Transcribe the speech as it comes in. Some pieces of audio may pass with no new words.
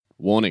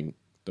Warning,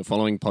 the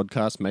following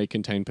podcast may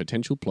contain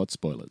potential plot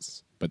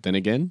spoilers, but then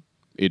again,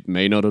 it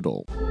may not at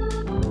all.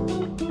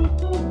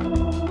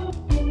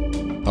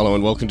 Hello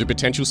and welcome to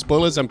Potential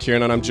Spoilers. I'm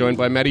Kieran and I'm joined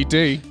by Maddie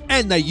D.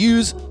 And they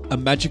use a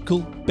magical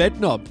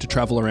bed knob to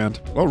travel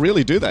around. Oh,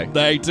 really, do they?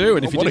 They do.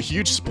 And if what a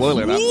huge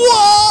spoiler that was.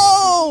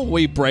 Whoa!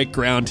 We break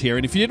ground here.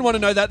 And if you didn't want to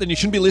know that, then you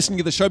shouldn't be listening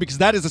to the show because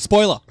that is a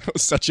spoiler. That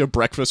was such a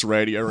breakfast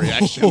radio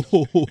reaction.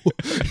 Do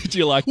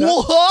you like that?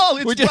 Whoa!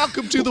 It's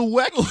welcome to the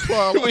Wack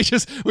Club. we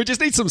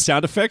just need some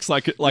sound effects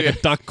like a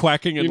duck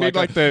quacking and You need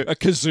a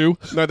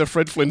kazoo. No, the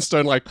Fred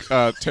Flintstone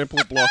temple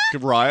block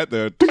riot.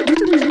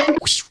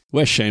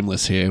 We're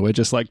shameless here. We're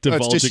just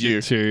divulging just you.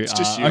 into. It's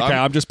just you. Okay,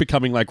 I'm just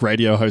becoming like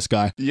radio host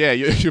guy. Yeah,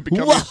 you're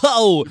becoming.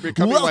 Whoa! You're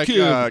becoming Welcome.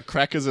 like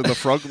Crackers and the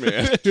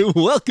Frogman.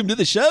 Welcome to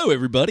the show,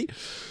 everybody.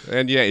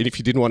 And yeah, and if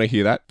you didn't want to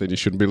hear that, then you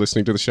shouldn't be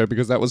listening to the show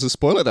because that was a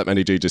spoiler that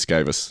Manny G just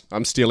gave us.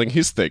 I'm stealing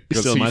his thing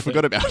because he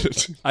forgot about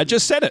it. I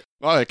just said it.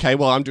 Oh, okay,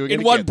 well, I'm doing it in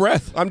again. one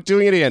breath. I'm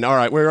doing it again. All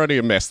right, we're already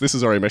a mess. This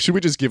is already a mess. Should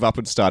we just give up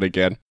and start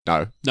again?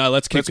 No. No,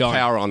 let's keep going. Let's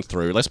power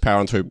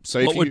on through.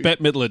 So what would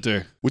Bette Midler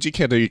do? Would you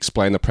care to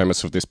explain the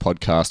premise of this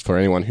podcast for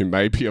anyone who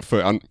may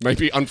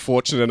be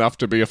unfortunate enough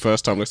to be a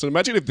first-time listener?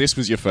 Imagine if this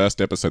was your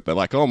first episode. They're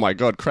like, oh my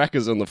God,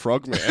 Crackers and the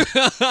Frogman.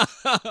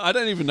 I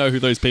don't even know who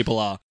those people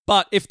are.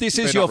 But if this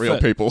is your real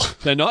people.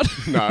 They're not?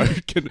 No.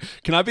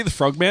 Can I be the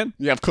Frogman?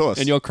 Yeah, of course.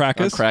 And you're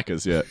Crackers? I'm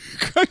Crackers, yeah.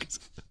 Crackers.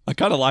 I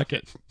kind of like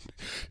it.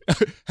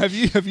 Have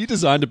you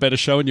designed a better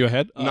show in your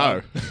head?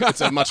 No,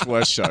 it's a much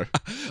worse show.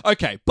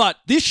 Okay, but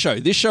this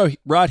show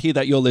right here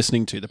that you're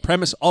listening to, the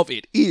premise of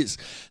it is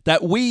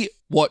that we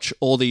watch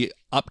all the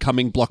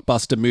upcoming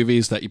blockbuster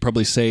movies that you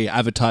probably see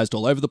advertised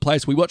all over the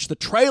place. We watch the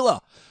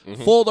trailer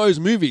for those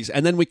movies,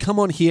 and then we come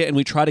on here and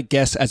we try to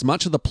guess as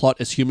much of the plot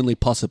as humanly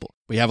possible.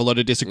 We have a lot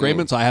of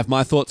disagreements. I have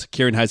my thoughts,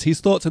 Kieran has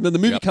his thoughts, and then the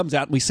movie comes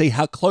out and we see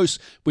how close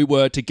we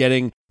were to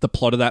getting the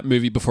plot of that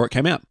movie before it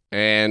came out.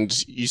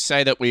 And you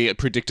say that we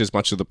predict as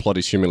much of the plot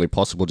as humanly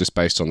possible just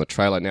based on the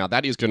trailer. Now,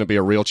 that is going to be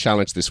a real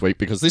challenge this week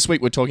because this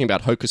week we're talking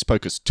about Hocus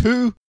Pocus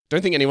 2.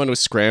 Don't think anyone was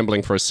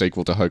scrambling for a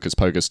sequel to Hocus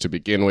Pocus to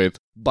begin with,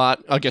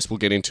 but I guess we'll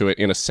get into it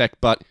in a sec.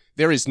 But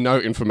there is no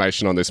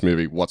information on this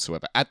movie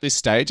whatsoever. At this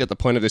stage, at the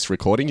point of this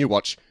recording, you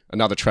watch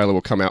another trailer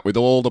will come out with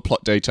all the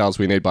plot details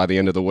we need by the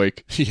end of the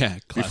week. Yeah,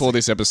 classic. Before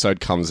this episode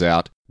comes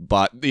out.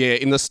 But yeah,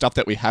 in the stuff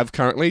that we have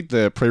currently,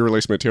 the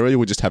pre-release material,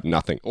 we just have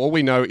nothing. All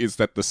we know is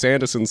that the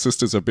Sanderson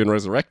sisters have been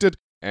resurrected,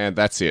 and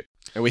that's it.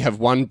 And we have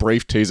one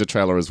brief teaser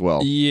trailer as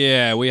well.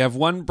 Yeah, we have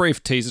one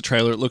brief teaser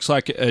trailer. It looks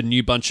like a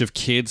new bunch of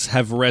kids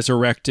have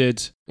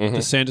resurrected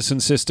the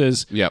Sanderson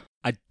sisters. Yep.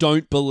 I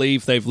don't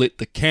believe they've lit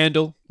the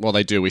candle. Well,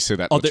 they do. We see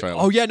that in the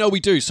trailer. Oh, yeah, no, we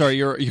do. Sorry,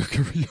 you're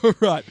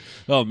right.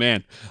 Oh,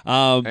 man.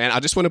 And I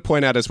just want to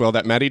point out as well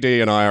that Maddie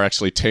D and I are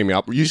actually teaming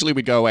up. Usually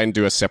we go away and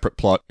do a separate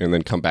plot and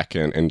then come back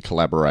and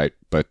collaborate.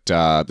 But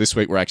this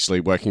week we're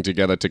actually working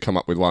together to come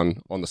up with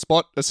one on the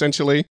spot,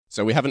 essentially.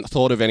 So we haven't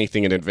thought of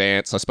anything in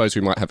advance. I suppose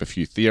we might have a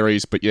few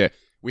theories. But yeah,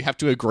 we have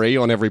to agree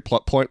on every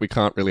plot point. We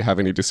can't really have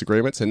any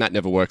disagreements. And that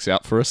never works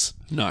out for us.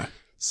 No.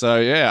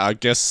 So yeah, I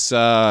guess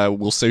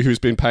we'll see who's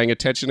been paying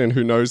attention and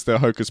who knows the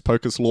Hocus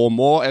Pocus lore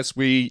more as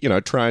we,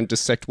 try and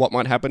dissect what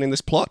might happen in this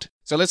plot.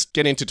 So let's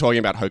get into talking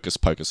about Hocus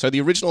Pocus. So the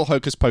original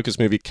Hocus Pocus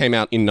movie came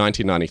out in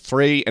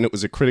 1993 and it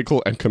was a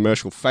critical and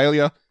commercial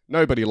failure.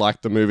 Nobody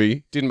liked the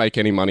movie, didn't make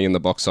any money in the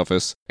box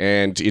office,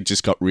 and it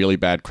just got really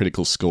bad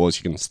critical scores.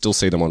 You can still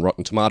see them on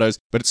Rotten Tomatoes,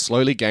 but it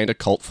slowly gained a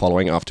cult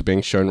following after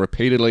being shown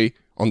repeatedly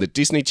on the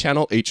Disney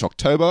Channel each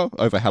October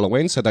over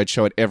Halloween. So they'd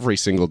show it every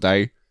single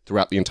day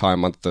throughout the entire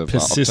month of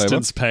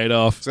Persistence October. Paid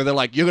off. So they're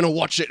like, you're going to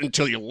watch it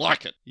until you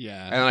like it.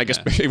 Yeah. And I guess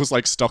it was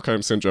like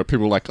Stockholm Syndrome.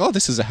 People were like, oh,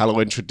 this is a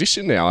Halloween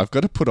tradition now. I've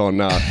got to put on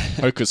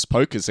Hocus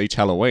Pocus each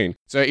Halloween.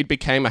 So it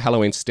became a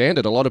Halloween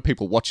standard. A lot of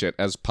people watch it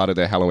as part of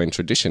their Halloween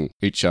tradition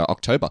each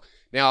October.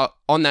 Now,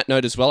 on that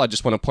note as well, I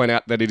just want to point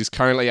out that it is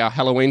currently our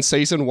Halloween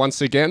season once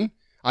again.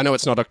 I know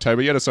it's not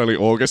October yet, it's only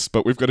August,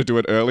 but we've got to do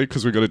it early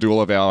because we've got to do all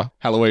of our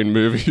Halloween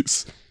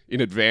movies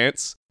in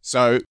advance.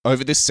 So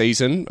over this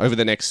season, over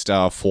the next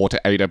 4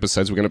 to 8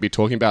 episodes, we're going to be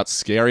talking about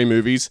scary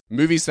movies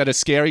that are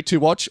scary to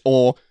watch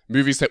or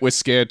movies that we're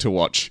scared to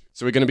watch.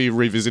 So we're going to be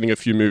revisiting a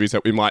few movies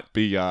that we might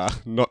be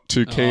not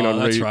too keen on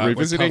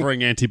revisiting. We're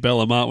covering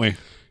Antebellum, aren't we?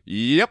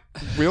 Yep,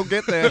 we'll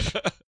get there.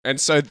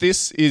 And so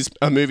this is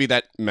a movie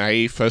that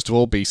may, first of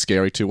all, be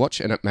scary to watch,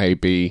 and it may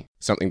be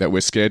something that we're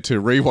scared to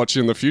rewatch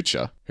in the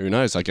future. Who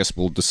knows? I guess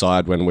we'll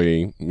decide when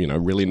we,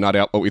 really nut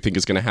out what we think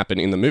is going to happen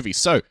in the movie.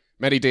 So,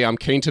 Maddie D, I'm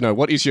keen to know,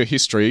 what is your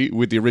history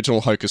with the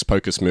original Hocus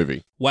Pocus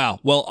movie? Wow.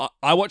 Well,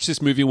 I watched this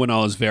movie when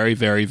I was very,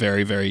 very,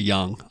 very, very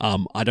young.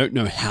 I don't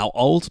know how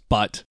old,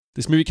 but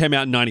this movie came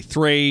out in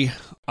 93.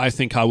 I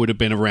think I would have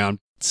been around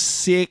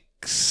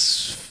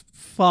 6,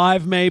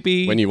 5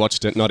 maybe. When you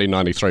watched it, not in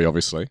 93,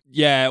 obviously.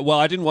 Yeah, well,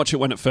 I didn't watch it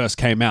when it first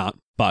came out,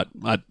 but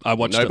I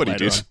watched it later. Nobody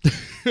did.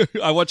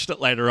 I watched it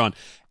later on.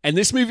 And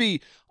this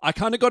movie, I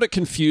kind of got it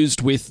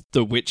confused with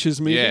the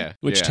Witches movie,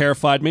 which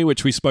terrified me,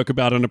 which we spoke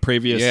about on a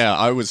previous...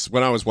 Yeah,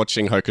 when I was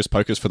watching Hocus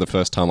Pocus for the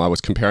first time, I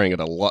was comparing it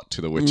a lot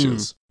to The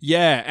Witches.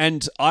 Yeah,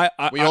 and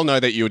we all know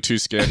that you were too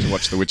scared to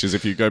watch The Witches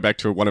if you go back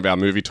to one of our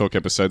movie talk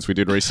episodes we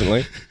did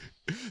recently.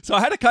 So I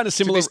had a kind of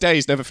similar... To this day,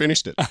 he's never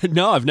finished it.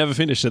 No, I've never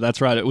finished it.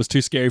 That's right. It was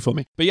too scary for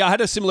me. But yeah, I had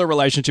a similar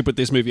relationship with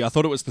this movie. I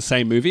thought it was the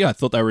same movie. I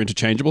thought they were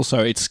interchangeable, so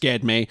it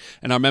scared me.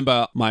 And I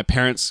remember my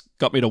parents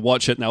got me to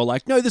watch it, and they were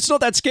like, no, it's not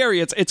that scary.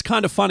 It's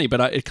kind of funny,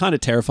 but it kind of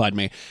terrified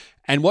me.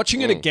 And watching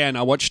it again,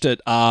 I watched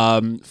it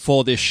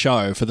for this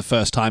show for the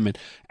first time,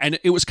 and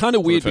it was kind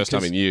of weird. For the first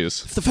time in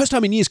years. The first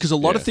time in years, because a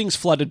lot of things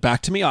flooded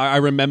back to me. I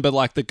remember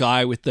like the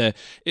guy with the...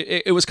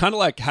 It was kind of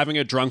like having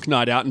a drunk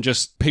night out and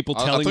just people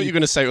telling... I thought you were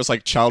going to say it was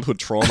like childhood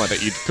trauma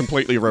that you'd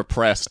completely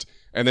repressed.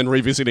 And then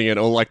revisiting it,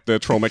 all like the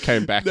trauma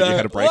came back and you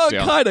had a breakdown.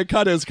 Well,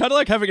 kind of. It's kind of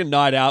like having a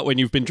night out when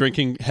you've been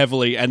drinking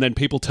heavily and then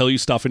people tell you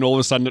stuff and all of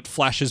a sudden it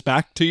flashes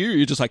back to you.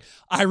 You're just like,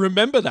 I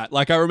remember that.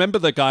 Like, I remember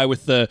the guy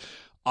with the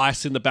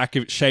ice in the back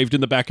of shaved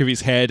in the back of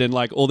his head and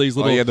like all these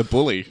little... Oh, yeah, the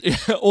bully.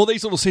 All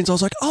these little scenes. I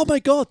was like, oh my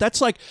God,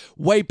 that's like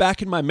way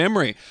back in my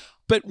memory.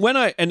 But when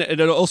and it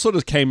all sort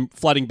of came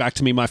flooding back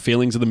to me, my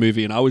feelings of the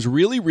movie. And I was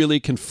really, really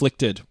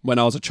conflicted when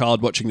I was a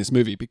child watching this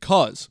movie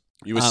because...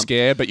 You were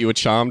scared, but you were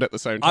charmed at the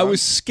same time. I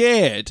was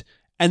scared,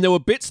 and there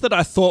were bits that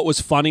I thought was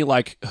funny,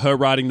 like her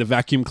riding the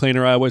vacuum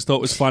cleaner. I always thought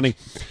was funny.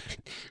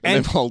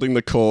 and them holding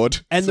the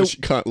cord so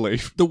she can't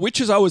leave. The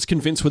witches I was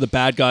convinced were the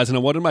bad guys, and I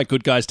wanted my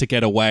good guys to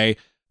get away.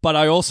 But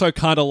I also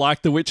kind of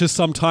liked the witches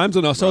sometimes,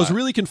 and so I was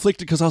really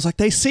conflicted because I was like,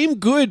 they seem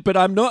good, but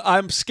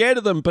I'm scared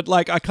of them, but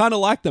like I kind of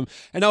like them.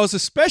 And I was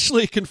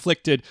especially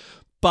conflicted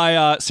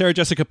by Sarah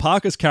Jessica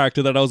Parker's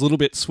character that I was a little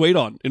bit sweet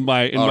on in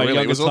my really?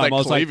 younger It was all time. that I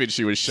was cleavage like,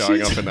 she was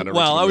showing up in that original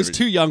well, I was movie.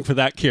 too young for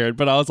that, Kieran,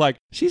 but I was like,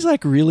 she's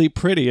like really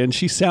pretty and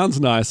she sounds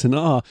nice and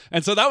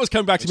and so that was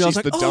coming back to me. I was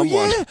like, the dumb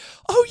one.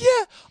 Oh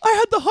yeah, I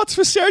had the hots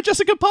for Sarah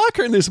Jessica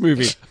Parker in this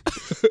movie.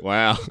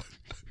 Wow.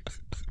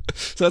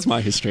 So that's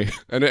my history.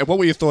 And what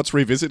were your thoughts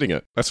revisiting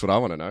it? That's what I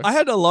want to know. I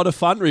had a lot of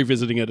fun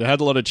revisiting it. It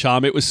had a lot of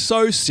charm. It was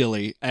so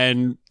silly.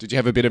 And did you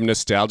have a bit of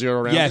nostalgia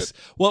around it? Yes.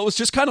 Well, it was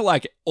just kind of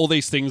like all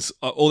these things,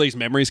 all these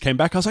memories came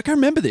back. I was like, I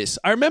remember this.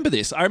 I remember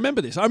this. I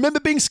remember this. I remember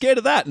being scared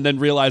of that. And then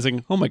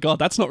realizing, oh my God,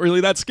 that's not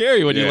really that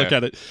scary when you look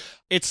at it.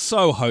 It's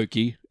so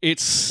hokey.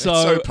 It's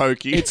so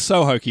pokey. It's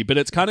so hokey, but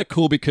it's kind of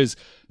cool because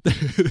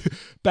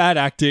bad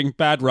acting,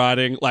 bad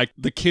writing. Like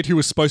the kid who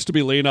was supposed to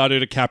be Leonardo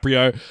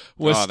DiCaprio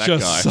was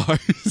just so...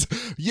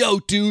 Yo,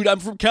 dude, I'm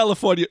from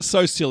California.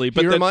 So silly.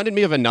 But he reminded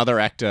me of another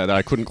actor that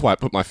I couldn't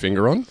quite put my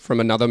finger on from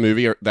another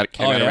movie that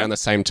came out around the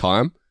same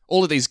time.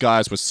 All of these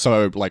guys were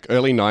so, like,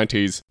 early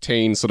 90s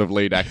teen sort of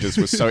lead actors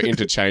were so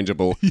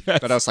interchangeable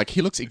that I was like,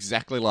 he looks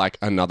exactly like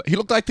another. He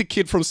looked like the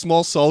kid from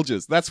Small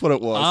Soldiers. That's what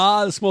it was.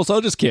 Ah, the Small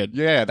Soldiers kid.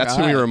 Yeah, that's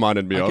who he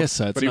reminded me of. I guess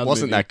so. But he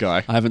wasn't that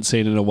guy. I haven't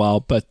seen it in a while,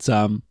 but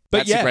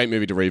that's a great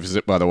movie to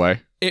revisit, by the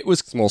way. It was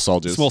Small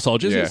Soldiers. Small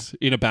Soldiers is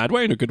in a bad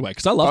way, in a good way,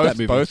 because I love that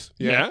movie. Both,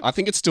 yeah. I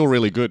think it's still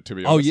really good, to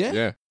be honest. Oh, yeah?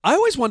 Yeah. I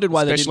always wondered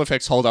why Special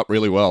effects hold up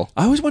really well.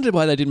 I always wondered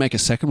why they didn't make a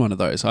second one of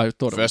those. I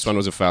thought the first one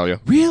was a failure.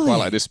 Really? Quite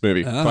like this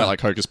movie. Quite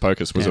like Hocus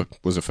Pocus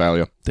was a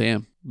failure.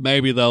 Damn.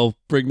 Maybe they'll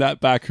bring that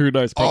back. Who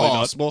knows? Probably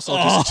not. Small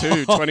Soldiers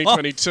 2,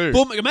 2022.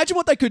 Well, imagine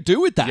what they could do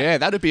with that. Yeah,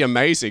 that'd be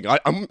amazing.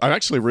 I'm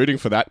actually rooting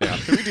for that now.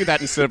 Can we do that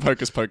instead of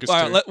Hocus Pocus 2?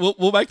 All right,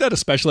 we'll make that a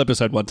special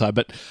episode one time.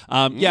 But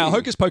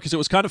Hocus Pocus, it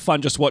was kind of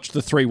fun just watch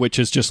the three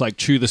witches just like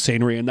chew the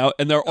scenery. And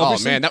they're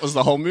obviously... Oh man, that was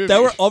the whole movie. They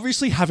were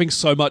obviously having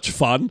so much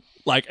fun.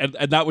 Like, and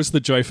that was the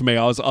joy for me.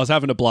 I was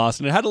having a blast,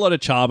 and it had a lot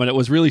of charm, and it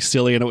was really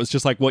silly, and it was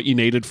just like what you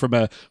needed from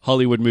a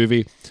Hollywood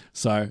movie.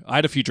 So I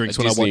had a few drinks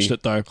when I watched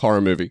it, though.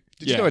 Horror movie.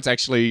 Did you know it's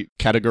actually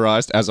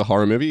categorized as a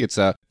horror movie? It's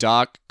a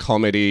dark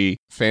comedy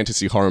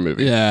fantasy horror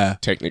movie. Yeah,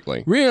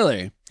 technically.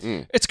 Really.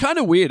 It's kind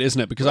of weird,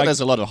 isn't it? Because there's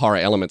a lot of horror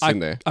elements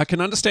in there. I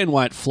can understand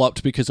why it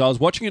flopped because I was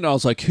watching it and I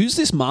was like, who's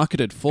this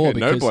marketed for? Yeah,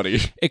 because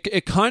nobody.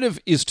 It kind of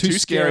is too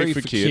scary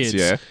for kids.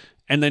 Yeah.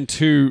 And then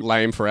too...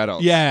 lame for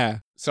adults. Yeah.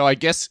 So I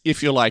guess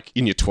if you're like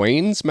in your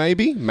tweens,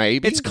 maybe.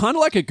 It's kind of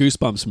like a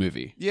Goosebumps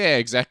movie. Yeah,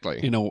 exactly.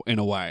 In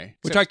a way.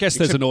 Which I guess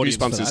there's an audience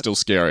Goosebumps for that. is still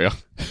scarier.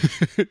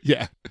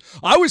 Yeah.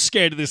 I was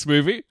scared of this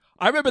movie.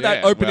 I remember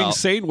that opening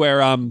scene where...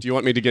 Do you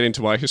want me to get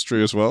into my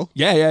history as well?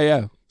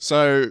 Yeah.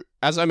 So,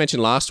 as I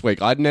mentioned last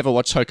week, I'd never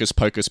watched Hocus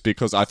Pocus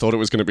because I thought it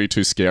was going to be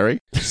too scary.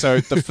 So,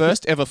 the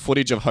first ever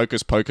footage of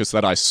Hocus Pocus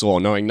that I saw,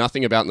 knowing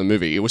nothing about the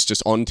movie, it was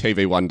just on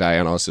TV one day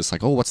and I was just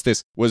like, oh, what's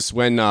this? Was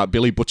when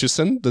Billy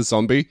Butcherson, the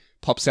zombie,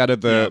 pops out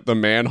of the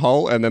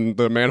manhole and then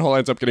the manhole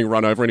ends up getting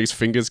run over and his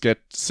fingers get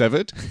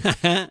severed.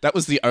 That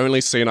was the only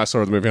scene I saw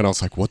of the movie and I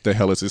was like, what the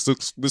hell is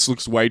this? This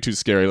looks way too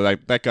scary.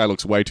 Like, that guy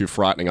looks way too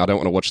frightening. I don't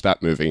want to watch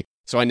that movie.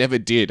 So I never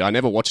did. I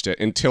never watched it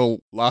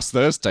until last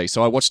Thursday.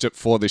 So I watched it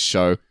for this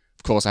show.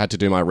 Of course, I had to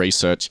do my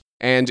research.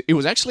 And it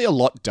was actually a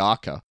lot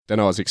darker than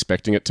I was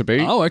expecting it to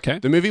be. Oh, okay.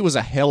 The movie was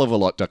a hell of a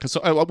lot darker.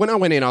 So when I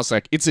went in, I was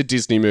like, it's a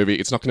Disney movie.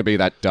 It's not going to be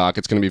that dark.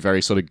 It's going to be very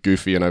sort of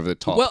goofy and over the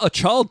top. Well, a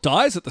child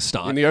dies at the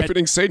start. in the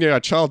opening scene, yeah, a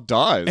child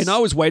dies. And I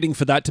was waiting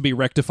for that to be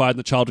rectified and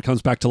the child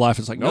comes back to life.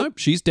 It's like, nope,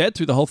 she's dead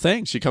through the whole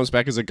thing. She comes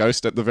back as a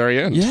ghost at the very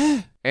end.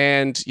 Yeah.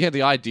 And yeah,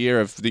 the idea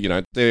of,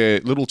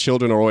 the little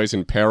children are always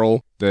in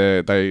peril.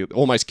 They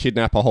almost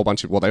kidnap a whole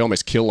bunch of, they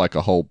almost kill like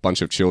a whole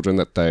bunch of children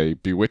that they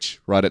bewitch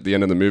right at the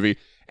end of the movie.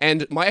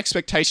 And my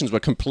expectations were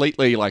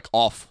completely like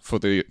off for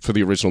the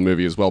original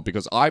movie as well,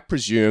 because I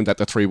presumed that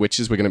the three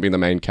witches were going to be the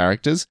main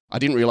characters. I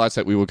didn't realize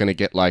that we were going to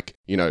get like,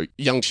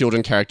 young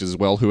children characters as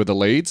well who are the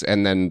leads,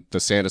 and then the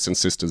Sanderson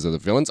sisters are the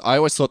villains. I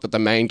always thought that the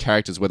main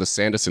characters were the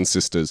Sanderson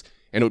sisters,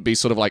 and it would be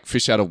sort of like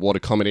fish out of water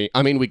comedy.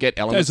 I mean, we get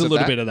elements There's a of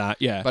little that, bit of that,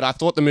 yeah. but I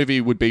thought the movie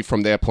would be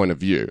from their point of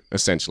view,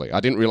 essentially. I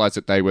didn't realize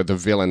that they were the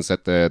villains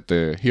that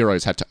the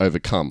heroes had to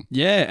overcome.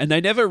 Yeah, and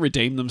they never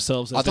redeem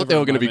themselves. I thought they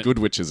were going to be good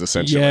witches,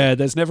 essentially. Yeah,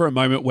 there's never a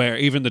moment where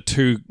even the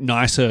two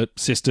nicer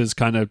sisters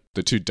kind of...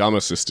 The two dumber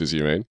sisters,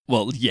 you mean?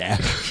 Well, yeah.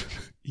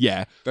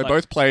 Yeah. They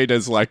both played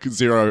as like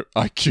 0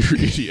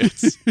 IQ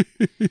idiots.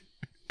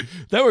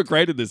 They were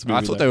great in this movie.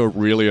 I thought they were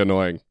really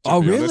annoying.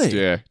 Oh, really?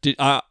 Honest.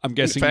 Yeah. I'm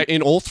guessing... In fact,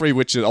 in all three of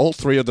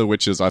the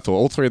witches,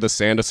 all three of the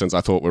Sandersons, I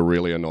thought were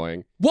really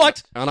annoying.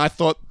 What? And I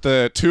thought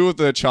the two of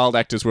the child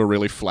actors were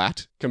really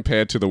flat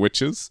compared to the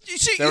witches.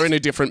 They're in a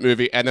different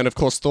movie. And then, of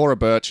course, Thora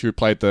Birch, who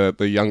played the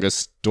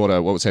youngest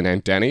daughter, what was her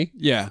name? Danny?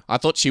 Yeah. I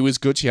thought she was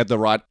good. She had the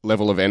right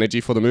level of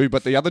energy for the movie.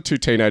 But the other two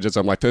teenagers,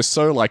 I'm like, they're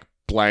so like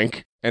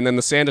blank. And then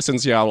the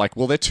Sandersons, I'm like,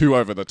 well, they're too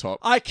over the top.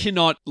 I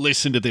cannot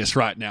listen to this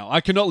right now.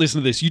 I cannot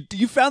listen to this.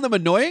 You found them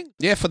annoying?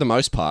 Yeah, for the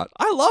most part.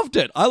 I loved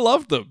it. I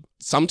loved them.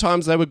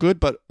 Sometimes they were good,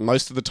 but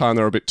most of the time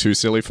they were a bit too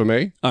silly for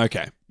me.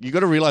 Okay. You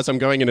got to realize I'm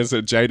going in as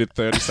a jaded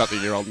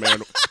 30-something-year-old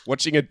man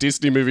watching a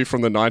Disney movie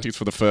from the 90s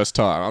for the first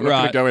time. I'm not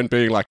going to go in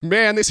being like,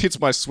 man, this hits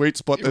my sweet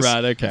spot.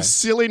 This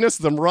silliness,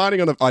 them riding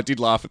on the... I did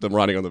laugh at them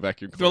riding on the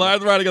vacuum cleaner.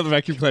 The riding on the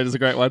vacuum cleaner is a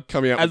great one.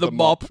 Coming out and with the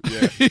mop.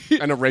 Yeah.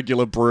 And a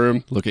regular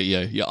broom. Look at you.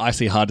 Your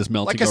icy heart is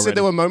melting Like I said,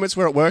 there were moments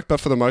where it worked,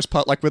 but for the most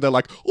part, like where they're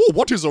like, oh,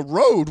 what is a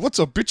road? What's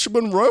a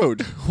bitumen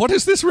road? What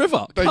is this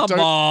river? Come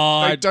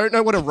on. They don't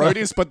know what a road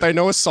is, but they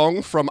know a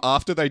song from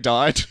after they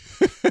died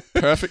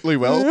perfectly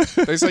well.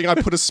 They're saying, I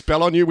put a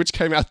spell on you, which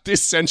came out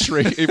this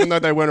century, even though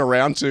they weren't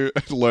around to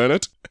learn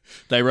it.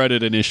 They wrote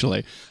it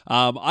initially.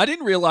 I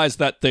didn't realize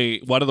that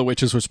one of the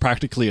witches was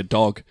practically a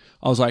dog.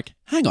 I was like,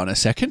 hang on a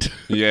second.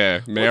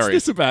 Yeah, Mary. What's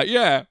this about?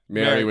 Yeah.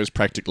 Mary was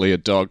practically a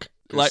dog.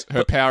 Like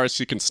her power is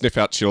she can sniff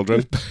out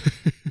children,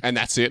 and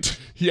that's it.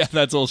 Yeah,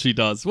 that's all she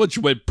does. Which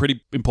was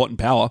pretty important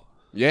power.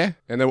 Yeah,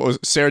 and there was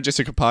Sarah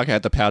Jessica Parker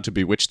had the power to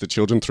bewitch the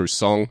children through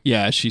song.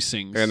 Yeah, she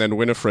sings. And then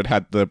Winifred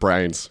had the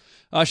brains.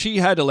 She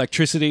had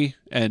electricity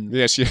and...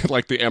 Yeah, she had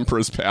like the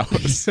Emperor's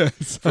powers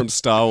from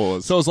Star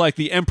Wars. So it was like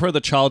the Emperor,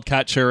 the Child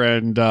Catcher,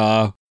 and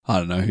I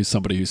don't know, who's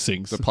somebody who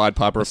sings. The Pied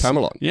Piper of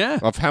Pamelon. Yeah.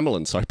 Of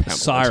Hamelin, sorry, Pamelon.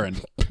 Siren.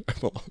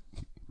 Pamelon.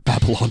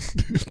 Babylon.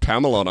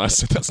 Pamelon, I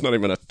said that's not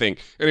even a thing.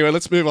 Anyway,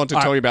 let's move on to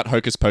talking about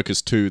Hocus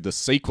Pocus 2, the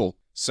sequel.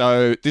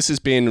 So this has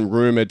been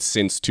rumoured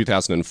since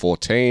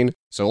 2014.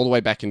 So all the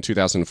way back in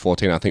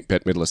 2014, I think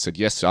Bette Midler said,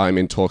 yes, I'm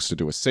in talks to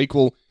do a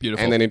sequel.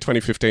 Beautiful. And then in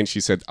 2015, she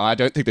said, I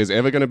don't think there's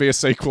ever going to be a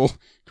sequel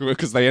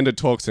because they ended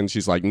talks and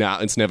she's like, nah,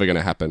 it's never going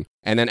to happen.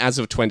 And then as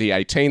of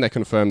 2018, they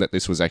confirmed that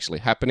this was actually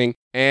happening.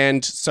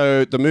 And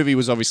so the movie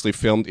was obviously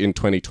filmed in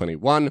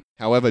 2021.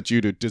 However,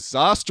 due to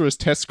disastrous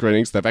test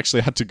screenings, they've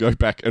actually had to go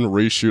back and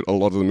reshoot a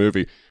lot of the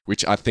movie,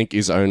 which I think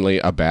is only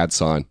a bad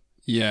sign.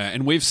 Yeah,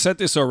 and we've said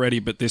this already,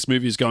 but this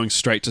movie is going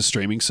straight to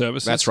streaming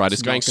services. That's right.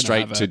 It's going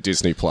straight to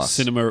Disney Plus.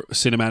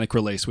 Cinematic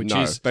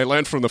release, they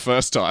learned from the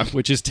first time.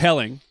 Which is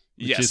telling.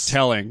 Yeah.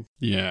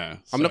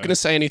 I'm not going to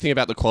say anything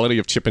about the quality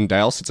of Chip and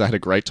Dale since I had a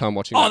great time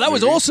watching that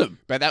was movie. awesome.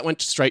 But that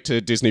went straight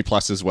to Disney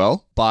Plus as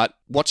well. But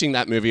watching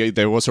that movie,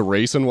 there was a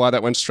reason why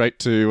that went straight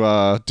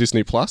to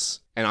Disney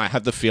Plus. And I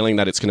have the feeling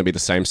that it's going to be the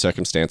same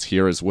circumstance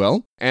here as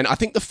well. And I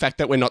think the fact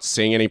that we're not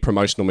seeing any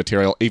promotional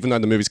material, even though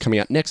the movie's coming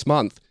out next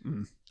month,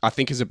 I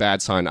think is a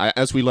bad sign.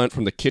 As we learned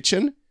from The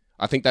Kitchen,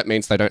 I think that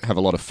means they don't have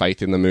a lot of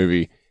faith in the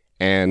movie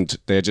and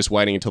they're just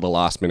waiting until the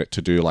last minute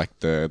to do like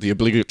the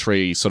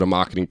obligatory sort of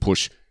marketing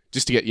push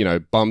just to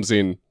get, bums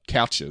in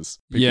couches.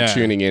 People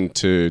tuning in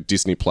to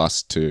Disney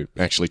Plus to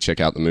actually check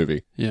out the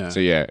movie. Yeah. So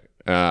yeah.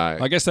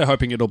 I guess they're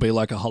hoping it'll be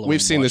like a Halloween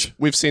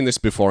We've seen this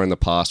before in the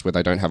past where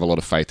they don't have a lot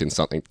of faith in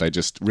something. They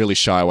just really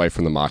shy away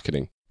from the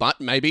marketing. But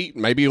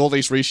maybe all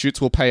these reshoots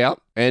will pay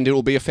out and it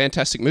will be a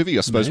fantastic movie.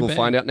 I suppose we'll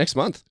find out next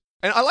month.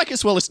 And I like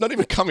as well, it's not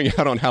even coming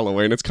out on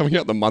Halloween. It's coming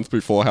out the month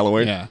before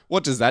Halloween. Yeah.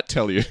 What does that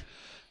tell you?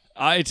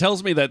 It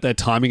tells me that their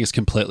timing is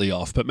completely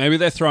off, but maybe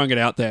they're throwing it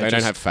out there. They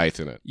don't have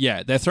faith in it.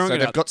 Yeah, they're throwing it out.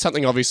 So they've got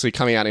something obviously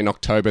coming out in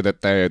October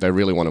that they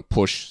really want to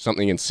push,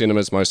 something in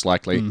cinemas most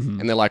likely.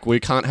 And they're like, we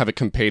can't have it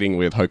competing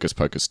with Hocus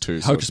Pocus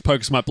 2. Hocus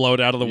Pocus might blow it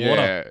out of the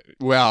water. Yeah.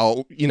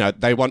 Well,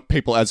 they want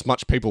as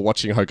much people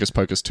watching Hocus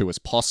Pocus 2 as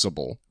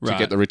possible to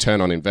get the return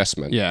on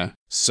investment. Yeah.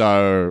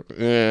 So,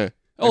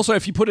 Also,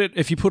 if you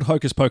put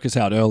Hocus Pocus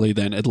out early,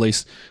 then at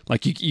least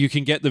like you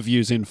can get the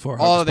views in for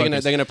Hocus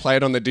Pocus. They're gonna play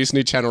it on the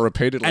Disney Channel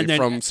repeatedly And then-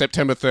 from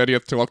September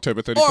 30th to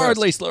October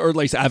 31st. or at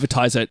least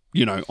advertise it,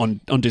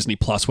 on Disney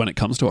Plus when it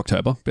comes to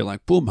October. Be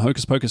like, boom,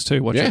 Hocus Pocus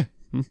 2, watch it.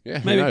 Yeah,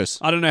 who Maybe. knows?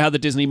 I don't know how the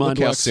Disney mind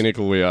Look how works.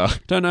 cynical we are.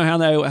 Don't know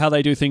how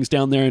they do things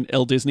down there in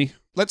El Disney.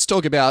 Let's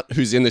talk about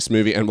who's in this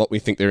movie and what we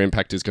think their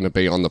impact is going to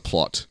be on the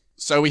plot.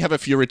 So we have a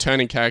few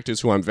returning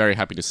characters who I'm very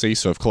happy to see.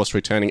 So, of course,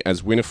 returning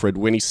as Winifred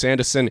Winnie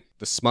Sanderson,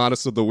 the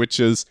smartest of the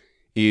witches,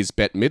 is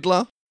Bette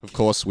Midler. Of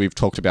course, we've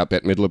talked about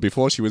Bette Midler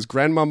before. She was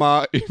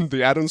Grandmama in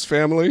the Addams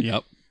Family.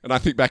 Yep. And I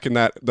think back in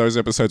those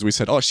episodes we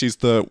said, oh, she's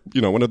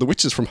one of the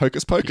witches from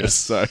Hocus Pocus.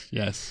 So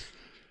Yes.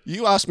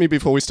 you asked me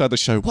before we started the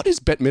show, what is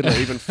Bette Midler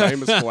even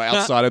famous for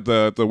outside of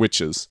the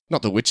witches?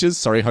 Not the witches,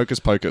 sorry, Hocus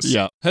Pocus.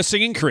 Yeah. Her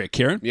singing career,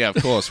 Kieran. Yeah,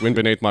 of course, Wind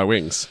Beneath My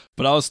Wings.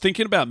 But I was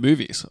thinking about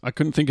movies. I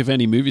couldn't think of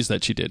any movies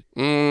that she did.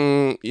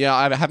 Yeah,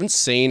 I haven't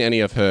seen any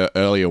of her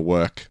earlier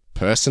work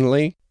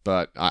personally,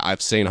 but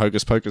I've seen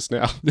Hocus Pocus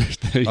now.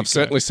 I've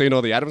certainly seen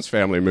all the Addams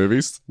Family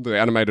movies, the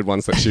animated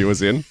ones that she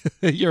was in.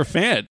 You're a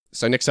fan.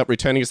 So next up,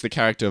 returning as the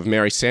character of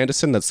Mary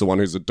Sanderson, that's the one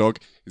who's a dog,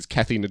 is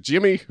Kathy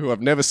Najimy, who I've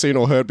never seen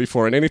or heard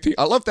before in anything.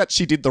 I love that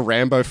she did the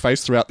Rambo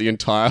face throughout the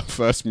entire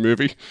first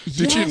movie.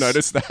 Did you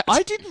notice that?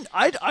 I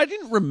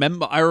didn't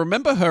remember. I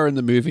remember her in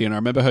the movie, and I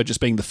remember her just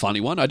being the funny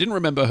one. I didn't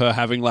remember her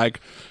having like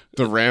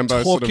the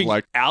Rambo talking sort of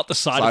like out the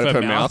side of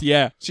her mouth.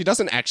 Yeah. She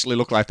doesn't actually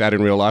look like that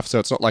in real life, so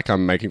it's not like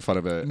I'm making fun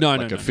of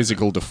a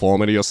physical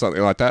deformity or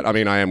something like that. I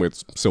mean, I am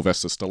with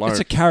Sylvester Stallone. It's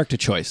a character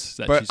choice.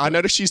 But I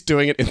noticed she's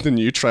doing it in the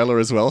new trailer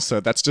as well, so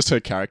that's just her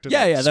character.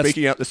 Yeah,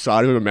 Speaking out the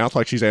side of her mouth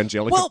like she's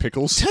Angelica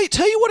Pickles.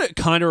 Tell you what it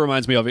kind of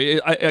reminds me of.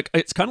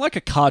 It's kind of like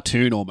a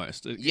cartoon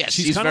almost. Yes,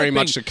 she's very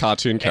much a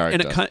cartoon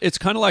character. And it's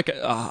kind of like,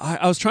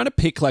 I was trying to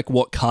pick like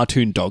what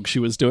cartoon dog she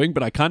was doing,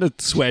 but I kind of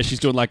swear she's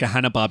doing like a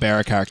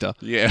Hanna-Barbera character.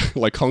 Yeah,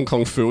 like Hong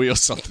Kong Phooey or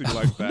something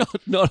like that.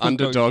 Not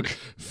Underdog.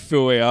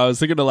 Phooey. I was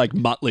thinking of like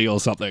Muttley or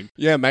something.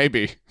 Yeah,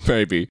 maybe.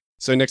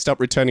 So next up,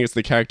 returning as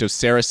the character of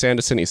Sarah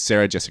Sanderson is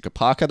Sarah Jessica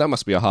Parker. That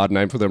must be a hard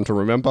name for them to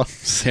remember.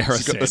 Sarah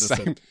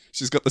Sanderson.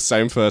 She's got the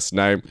same first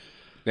name.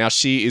 Now,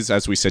 she is,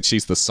 as we said,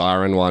 she's the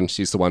siren one.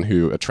 She's the one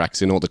who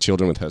attracts in all the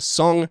children with her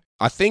song.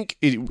 I think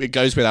it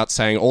goes without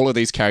saying all of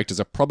these characters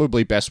are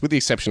probably best, with the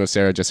exception of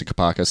Sarah Jessica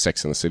Parker,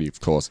 Sex and the City,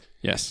 of course.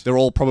 Yes. They're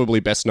all probably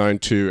best known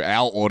to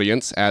our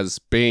audience as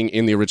being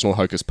in the original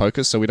Hocus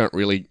Pocus, so we don't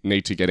really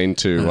need to get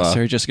into...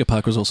 Sarah Jessica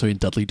Parker was also in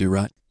Dudley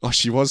Do-Right. Oh,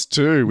 she was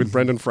too, with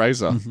Brendan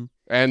Fraser. Mm-hmm.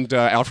 And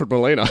Alfred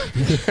Molina.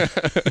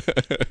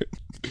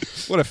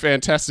 What a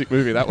fantastic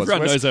movie that was.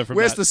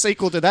 Where's the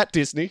sequel to that,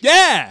 Disney?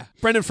 Yeah!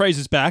 Brendan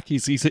Fraser's back.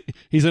 He's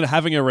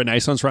having a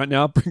renaissance right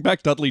now. Bring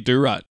back Dudley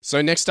Do-Right.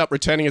 So next up,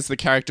 returning as the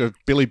character of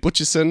Billy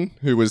Butcherson,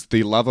 who was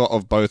the lover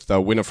of both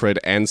Winifred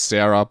and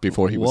Sarah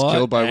before he was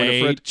killed by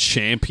Winifred.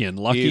 Champion.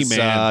 Lucky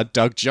man.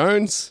 Doug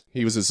Jones.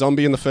 He was a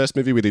zombie in the first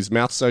movie with his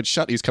mouth sewed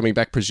shut. He's coming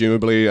back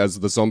presumably as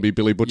the zombie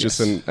Billy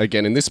Butcherson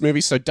again in this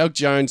movie. So Doug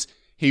Jones...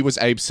 He was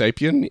Abe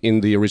Sapien in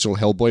the original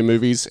Hellboy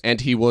movies,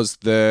 and he was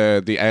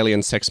the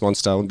alien sex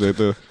monster,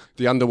 the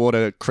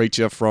underwater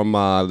creature from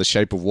The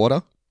Shape of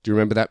Water. Do you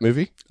remember that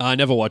movie? I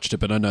never watched it,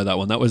 but I know that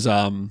one. That was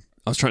I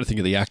was trying to think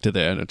of the actor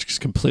there, and it just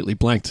completely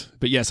blanked.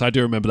 But yes, I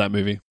do remember that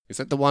movie. Is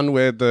that the one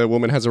where the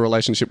woman has a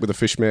relationship with a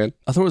fish man?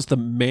 I thought it was the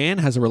man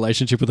has a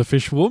relationship with a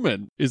fish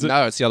woman. Is it?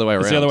 No, it's the other way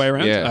around. It's the other way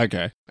around? Yeah.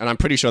 Okay. And I'm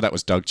pretty sure that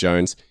was Doug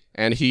Jones.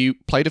 And he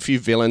played a few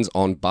villains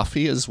on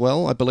Buffy as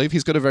well, I believe.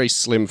 He's got a very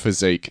slim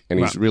physique, and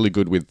he's really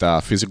good with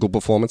physical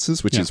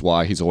performances, which is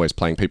why he's always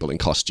playing people in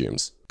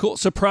costumes. Cool.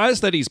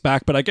 Surprised that he's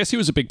back, but I guess he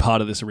was a big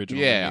part of this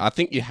original movie. I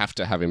think you have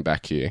to have him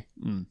back here.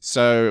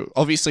 So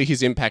obviously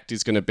his impact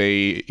is going to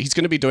be, he's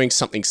going to be doing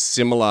something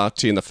similar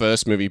to in the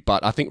first movie,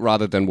 but I think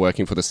rather than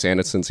working for the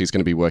Sandersons, he's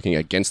going to be working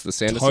against the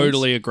Sandersons.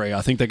 Totally agree.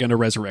 I think they're going to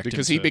resurrect him.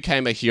 Because he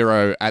became a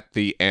hero at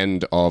the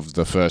end of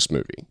the first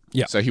movie.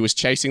 Yeah. So he was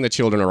chasing the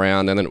children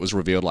around, and then it was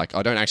revealed, like,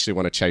 I don't actually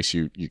want to chase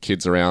you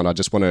kids around. I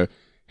just want to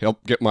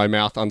help get my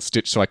mouth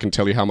unstitched so I can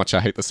tell you how much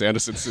I hate the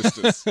Sanderson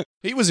sisters.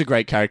 He was a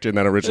great character in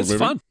that original movie.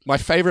 Fun. My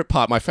favorite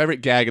part, my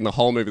favorite gag in the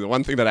whole movie, the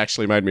one thing that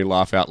actually made me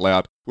laugh out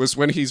loud, was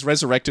when he's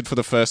resurrected for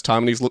the first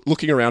time and he's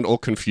looking around all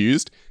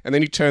confused, and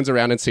then he turns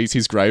around and sees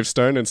his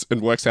gravestone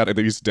and works out that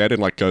he's dead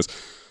and like goes,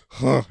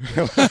 huh.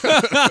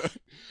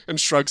 And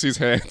shrugs his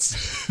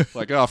hands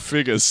like, oh,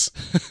 figures.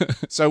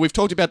 So we've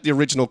talked about the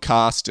original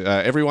cast.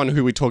 Everyone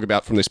who we talk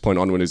about from this point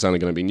onward is only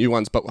going to be new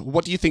ones. But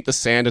what do you think the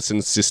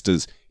Sanderson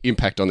sisters'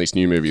 impact on this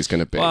new movie is going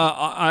to be?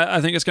 I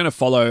think it's going to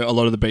follow a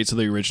lot of the beats of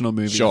the original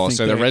movie. Sure,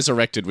 so they're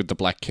resurrected with the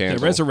black candle.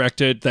 They're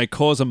resurrected. They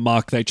cause a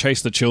muck. They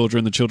chase the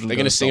children. The children. They're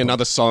going to sing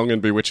another song and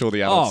bewitch all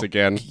the adults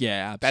again.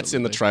 Yeah, absolutely. That's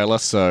in the trailer,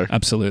 so...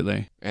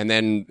 Absolutely. And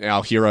then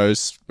our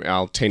heroes,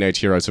 our teenage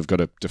heroes have got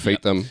to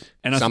defeat them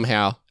and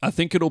somehow. I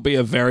think it'll be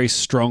a very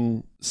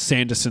strong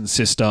Sanderson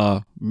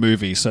sister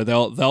movie, so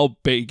they'll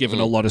be given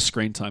a lot of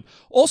screen time.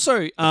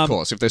 Also, Of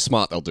course, if they're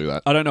smart, they'll do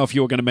that. I don't know if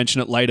you were going to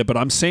mention it later, but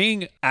I'm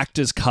seeing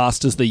actors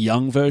cast as the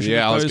young version.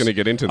 Yeah, of I was those. going to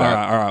get into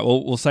that. All right.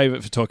 We'll save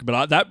it for talking.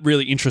 But that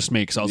really interests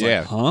me because I was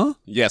like, huh?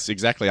 Yes,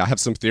 exactly. I have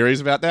some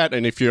theories about that,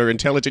 and if you're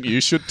intelligent,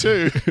 you should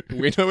too.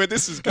 We know where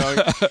this is going.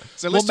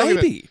 So let's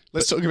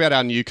talk about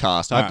our new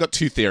cast. I've got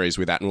two theories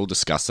with that, and we'll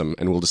discuss them,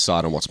 and we'll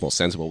decide on what's more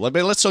sensible. But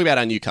let's talk about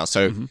our new cast.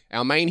 So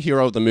our main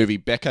hero of the movie,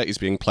 Becca, is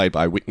being played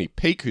by Whitney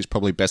Peake, who's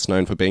probably best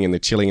known for being in The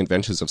Chilling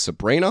Adventures of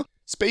Sabrina.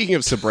 Speaking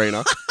of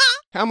Sabrina,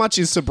 how much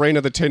is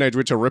Sabrina the Teenage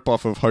Witch a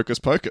ripoff of Hocus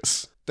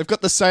Pocus? They've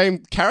got the same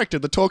character,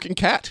 the talking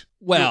cat.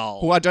 Well,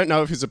 who I don't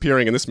know if is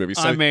appearing in this movie.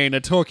 So, I mean, a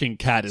talking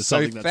cat is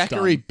something that's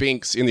Thackeray done.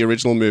 Binks in the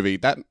original movie,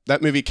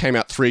 that movie came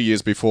out 3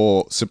 years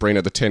before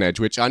Sabrina the Teenage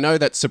Witch. I know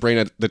that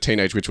Sabrina the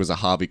Teenage Witch was a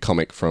Harvey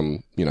comic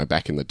from,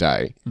 back in the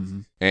day.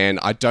 Mm-hmm. And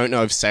I don't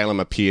know if Salem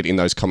appeared in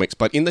those comics,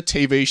 but in the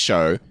TV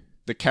show,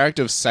 the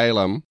character of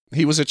Salem,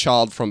 he was a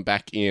child from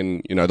back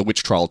in, the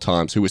witch trial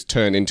times who was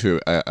turned into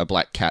a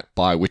black cat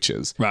by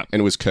witches. Right.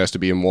 And was cursed to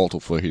be immortal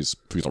for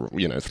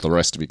the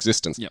rest of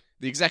existence. Yep.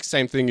 The exact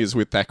same thing is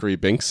with Thackeray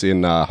Binks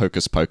in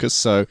Hocus Pocus.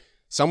 So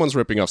someone's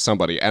ripping off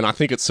somebody. And I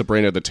think it's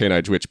Sabrina the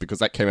Teenage Witch because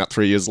that came out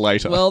 3 years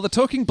later. Well, the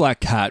talking black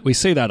cat, we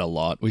see that a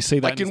lot. We see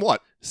that like in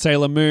what?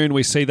 Sailor Moon.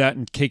 We see that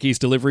in Kiki's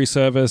Delivery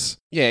Service.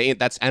 Yeah,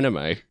 that's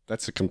anime.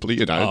 That's a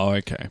complete, Oh,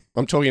 okay.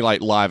 I'm talking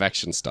like live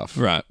action stuff.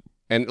 Right.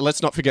 And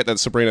let's not forget that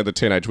Sabrina the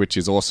Teenage Witch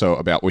is also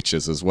about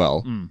witches as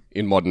well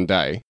in modern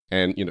day.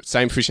 And,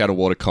 same fish out of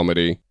water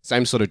comedy,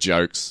 same sort of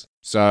jokes.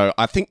 So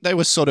I think they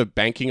were sort of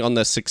banking on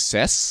the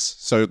success,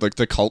 so like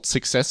the cult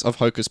success of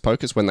Hocus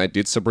Pocus when they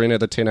did Sabrina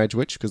the Teenage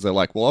Witch, because they're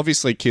like, well,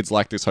 obviously kids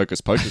like this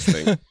Hocus Pocus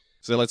thing.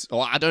 So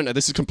I don't know,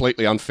 this is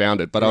completely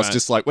unfounded, but I was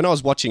just like, when I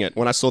was watching it,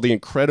 when I saw the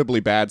incredibly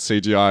bad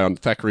CGI on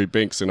Thackeray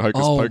Binks in Hocus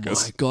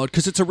Pocus. Oh my God,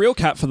 because it's a real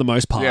cat for the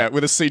most part. Yeah,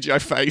 with a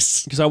CGI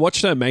face. Because I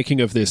watched a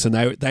making of this and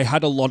they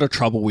had a lot of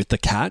trouble with the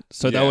cat.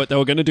 So they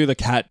were going to do the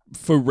cat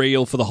for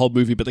real for the whole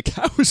movie, but the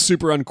cat was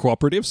super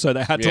uncooperative. So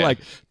they had to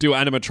do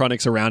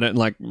animatronics around it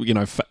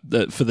and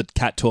for the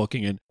cat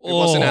talking. And it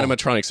wasn't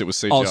animatronics, it was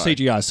CGI. Oh,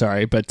 CGI,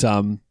 sorry. But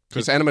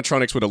because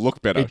animatronics would have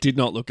looked better. It did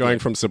not look going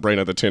good. from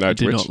Sabrina the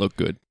Teenage Witch. It did not look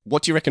good.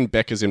 What do you reckon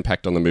Becca's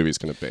impact on the movie is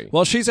going to be?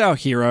 Well, she's our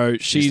hero.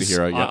 She's the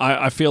hero, yeah.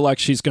 I feel like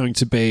she's going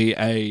to be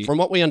a... From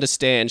what we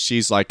understand,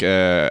 she's like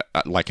an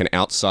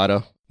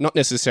outsider. Not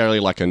necessarily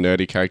like a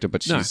nerdy character,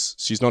 but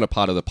she's not a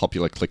part of the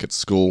popular clique at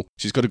school.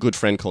 She's got a good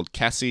friend called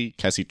Cassie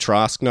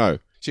Trask. No.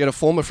 She had a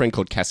former friend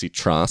called Cassie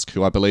Trask,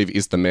 who I believe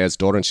is the mayor's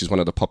daughter, and she's one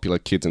of the popular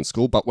kids in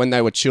school. But when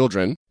they were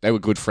children, they were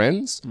good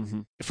friends.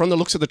 Mm-hmm. From the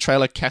looks of the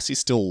trailer, Cassie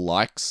still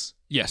likes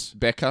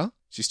Becca.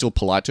 She's still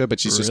polite to her,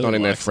 but she's just not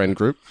in their friend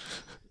group.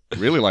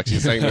 Really like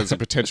she's saying there's a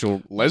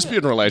potential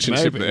lesbian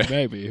relationship there.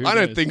 Maybe. I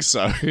don't think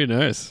so. Who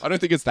knows? I don't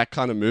think it's that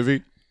kind of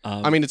movie.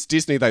 I mean, it's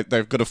Disney.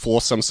 They've got to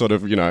force some sort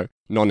of,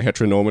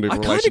 non-heteronormative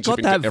relationship. I kind of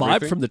got that vibe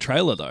everything. from the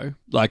trailer, though.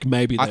 Like,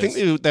 maybe I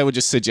think they were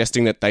just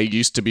suggesting that they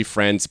used to be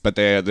friends, but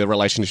their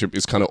relationship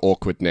is kind of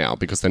awkward now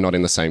because they're not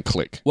in the same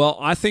clique. Well,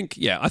 I think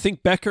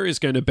Becca is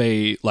going to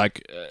be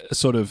like a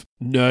sort of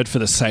nerd for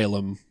the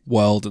Salem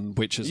world and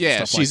witches and stuff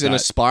like that. Yeah, she's an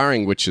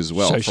aspiring witch as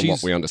well, from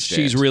what we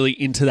understand. She's really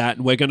into that,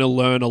 and we're going to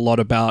learn a lot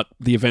about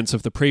the events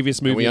of the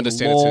previous movie. And we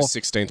understand it's her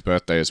 16th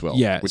birthday as well,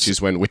 which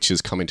is when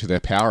witches come into their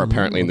power,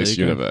 apparently, in this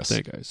universe. There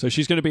you go. So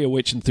she's going to be a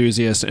witch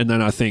enthusiast, and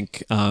then I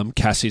think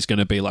Cassie's going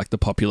to be like the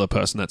popular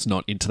person that's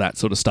not into that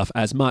sort of stuff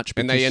as much.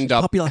 And they end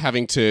up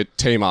having to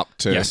team up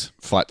to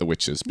fight the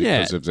witches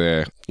because of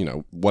their,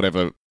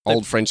 whatever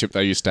old friendship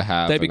they used to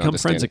have. They become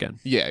friends again.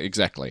 Yeah,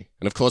 exactly.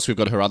 And of course, we've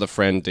got her other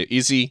friend,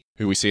 Izzy,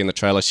 who we see in the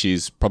trailer.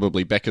 She's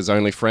probably Becca's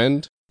only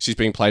friend. She's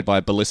being played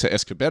by Belissa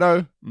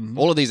Escobedo. Mm-hmm.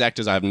 All of these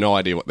actors, I have no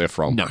idea what they're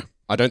from. No.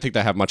 I don't think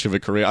they have much of a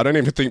career. I don't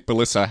even think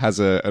Belissa has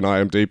an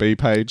IMDb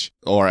page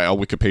or a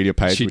Wikipedia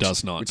page. She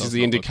does not. Which is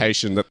the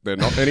indication that they're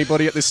not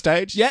anybody at this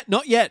stage.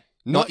 Not yet.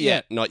 Not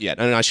yet.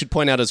 And I should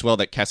point out as well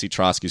that Cassie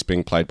Trask is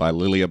being played by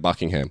Lilia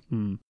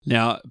Buckingham.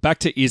 Now, back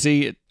to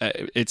Izzy.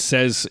 It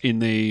says in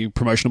the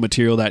promotional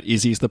material that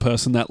Izzy's the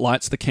person that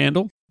lights the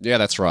candle. Yeah,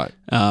 that's right.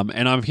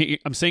 And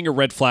I'm seeing a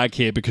red flag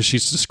here because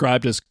she's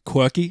described as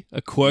quirky,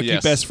 a quirky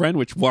best friend,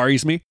 which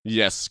worries me.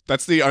 Yes,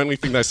 that's the only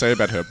thing they say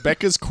about her.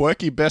 Becca's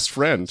quirky best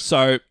friend.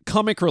 So,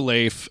 comic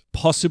relief,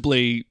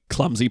 possibly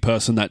clumsy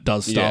person that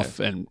does stuff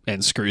and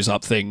screws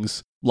up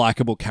things,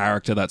 likable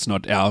character that's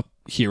not our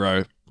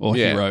hero or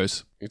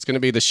heroes. It's going to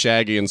be the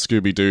Shaggy and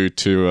Scooby-Doo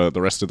to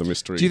the rest of the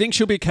mystery. Do you think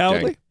she'll be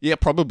cowardly? Gang. Yeah,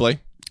 probably.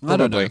 I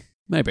don't know.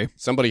 Maybe.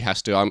 Somebody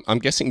has to. I'm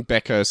guessing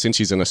Becca, since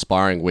she's an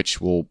aspiring witch,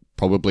 will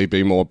probably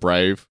be more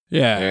brave.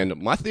 Yeah. And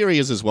my theory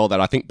is as well that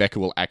I think Becca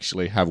will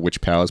actually have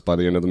witch powers by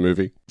the end of the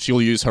movie.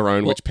 She'll use her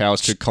own witch powers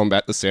to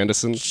combat the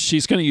Sandersons.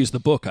 She's going to use the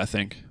book, I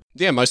think.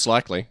 Yeah, most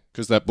likely.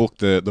 Because that book,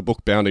 the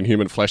book bound in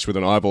human flesh with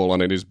an eyeball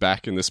on it is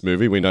back in this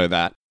movie. We know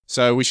that.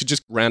 So we should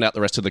just round out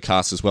the rest of the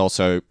cast as well.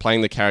 So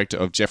playing the character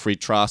of Jeffrey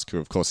Trask, who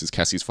of course is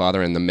Cassie's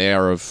father and the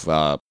mayor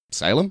of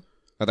Salem.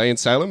 Are they in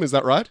Salem? Is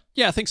that right?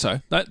 Yeah, I think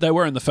so. They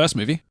were in the first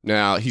movie.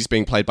 Now, he's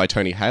being played by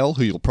Tony Hale,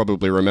 who you'll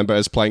probably remember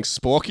as playing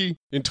Sporky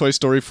in Toy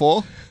Story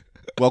 4.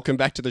 Welcome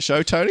back to the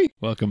show, Tony.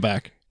 Welcome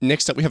back.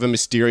 Next up, we have a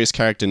mysterious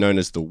character known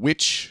as the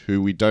Witch,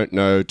 who we don't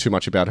know too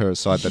much about her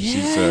aside that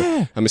she's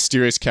a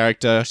mysterious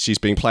character. She's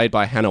being played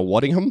by Hannah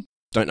Waddingham.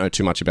 Don't know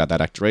too much about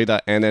that actor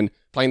either. And then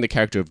playing the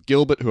character of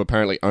Gilbert, who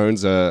apparently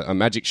owns a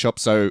magic shop.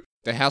 So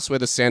the house where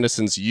the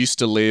Sandersons used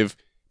to live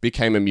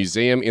became a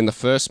museum in the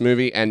first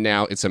movie, and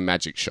now it's a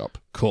magic shop.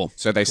 Cool.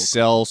 So they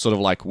sell sort of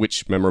like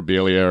witch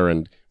memorabilia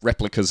and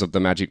replicas of the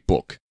magic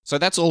book. So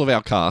that's all of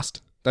our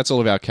cast. That's all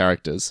of our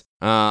characters.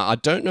 I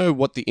don't know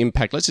what the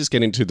impact... Let's just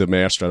get into the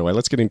mayor straight away.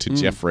 Let's get into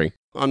Jeffrey.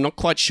 I'm not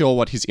quite sure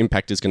what his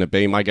impact is going to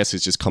be. My guess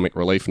is just comic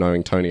relief,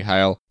 knowing Tony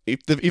Hale.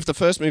 If the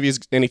first movie is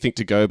anything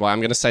to go by, I'm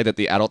going to say that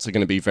the adults are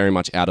going to be very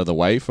much out of the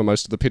way for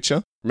most of the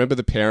picture. Remember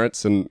the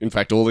parents and, in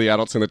fact, all the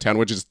adults in the town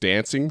were just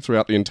dancing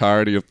throughout the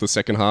entirety of the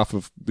second half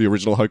of the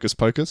original Hocus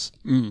Pocus?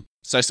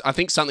 So I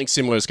think something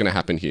similar is going to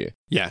happen here.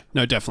 Yeah,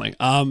 no, definitely.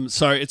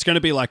 So it's going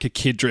to be like a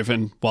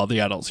kid-driven, while the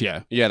adults,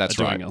 Yeah, that's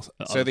are right. doing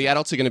So the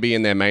adults are going to be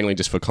in there mainly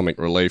just for comic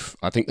relief.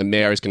 I think the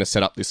mayor is going to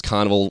set up this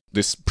carnival,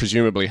 this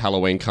presumably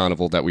Halloween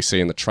carnival that we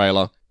see in the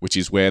trailer, which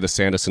is where the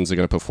Sandersons are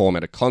going to perform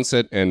at a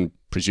concert and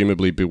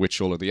presumably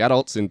bewitch all of the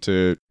adults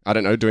into, I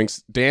don't know,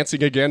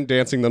 dancing again,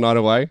 dancing the night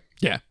away.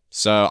 Yeah.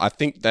 So I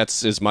think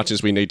that's as much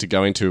as we need to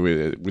go into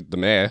with the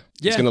mayor.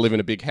 He's going to live in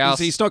a big house.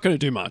 He's not going to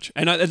do much.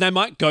 And they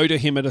might go to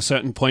him at a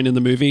certain point in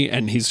the movie,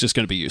 and he's just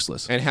going to be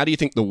useless. And how do you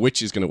think the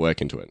witch is going to work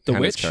into it? The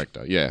Hannah's witch?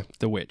 character, yeah.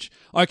 The witch.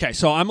 Okay,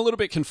 so I'm a little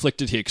bit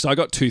conflicted here because I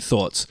got two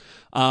thoughts.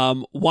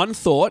 One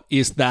thought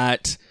is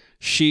that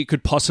she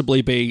could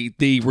possibly be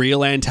the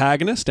real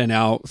antagonist, and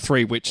our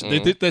three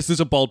witches. This is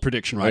a bold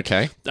prediction, right?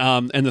 Okay.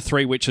 And the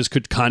three witches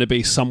could kind of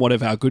be somewhat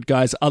of our good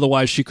guys.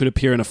 Otherwise, she could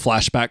appear in a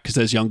flashback because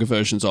there's younger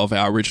versions of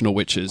our original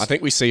witches. I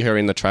think we see her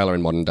in the trailer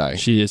in modern day.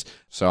 She is.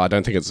 So I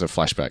don't think it's a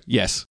flashback.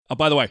 Yes. Oh,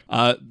 by the way,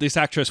 this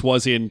actress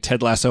was in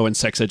Ted Lasso and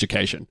Sex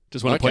Education.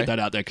 Just want to point that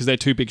out there because they're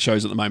two big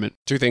shows at the moment.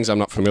 Two things I'm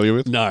not familiar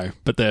with. No,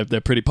 but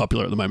they're pretty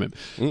popular at the moment.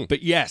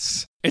 But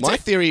yes. My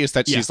theory is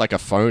that she's like a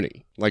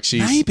phony. Like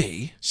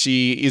Maybe.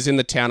 She is in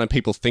the town and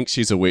people think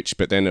she's a witch,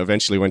 but then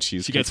eventually when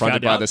she's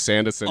confronted by the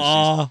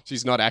Sandersons,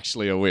 she's not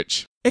actually a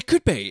witch. It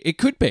could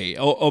be.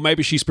 Or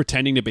maybe she's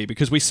pretending to be,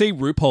 because we see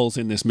RuPaul's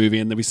in this movie,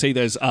 and then we see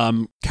there's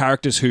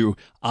characters who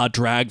are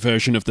drag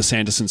version of the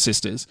Sanderson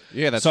sisters.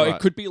 Yeah, that's right. So it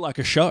could be like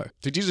a show.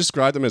 Did you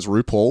describe them as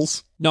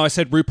RuPaul's? No, I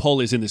said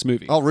RuPaul is in this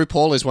movie. Oh,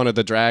 RuPaul is one of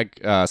the drag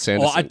Sandersons.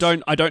 Well,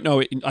 I don't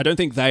know. I don't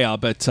think they are,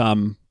 but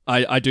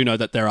I do know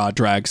that there are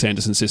drag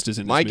Sanderson sisters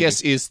in this movie. My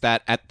guess is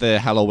that at the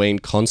Halloween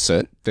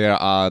concert, they're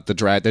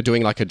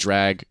doing like a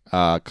drag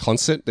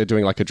concert. They're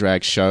doing like a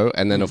drag show.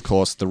 And then, of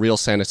course, the real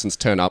Sandersons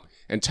turn up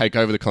and take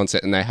over the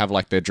concert, and they have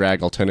like their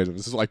drag alternatives.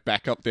 This is like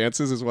backup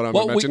dancers is what I'm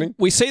imagining.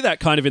 We see that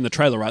kind of in the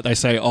trailer, right? They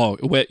say,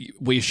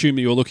 we assume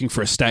you're looking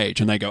for a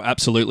stage. And they go,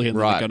 absolutely. And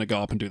then they're going to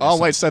go up and do this. Oh,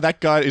 wait. So that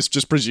guy is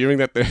just presuming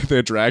that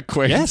they're drag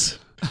queens? Yes.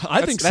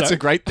 I think so. That's a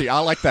great thing. I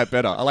like that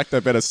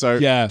better. So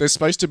there's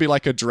supposed to be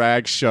like a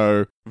drag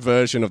show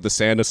version of the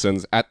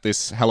Sandersons at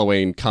this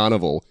Halloween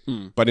carnival,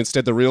 but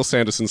instead the real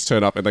Sandersons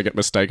turn up and they get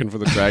mistaken for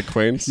the drag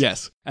queens.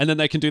 Yes. And then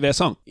they can do their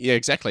song. Yeah,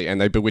 exactly. And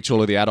they bewitch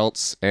all of the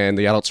adults, and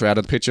the adults are out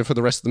of the picture for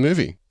the rest of the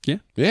movie. Yeah.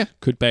 Yeah.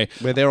 Could be.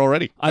 We're there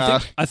already.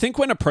 I think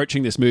when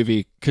approaching this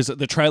movie, because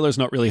the trailer is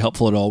not really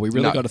helpful at all, we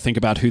really got to think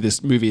about who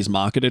this movie is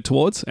marketed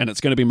towards, and it's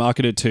going to be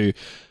marketed to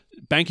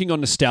banking on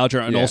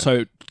nostalgia and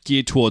also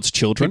geared towards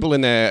children. People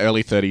in their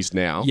early 30s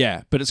now.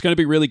 Yeah, but it's going to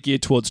be really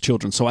geared towards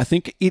children. So I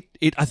think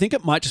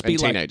it might just be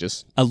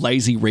teenagers. Like a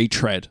lazy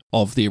retread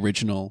of the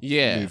original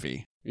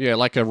movie. Yeah,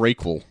 like a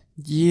requel.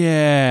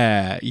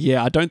 Yeah.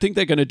 I don't think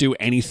they're going to do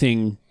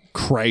anything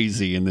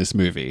crazy in this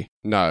movie.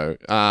 No.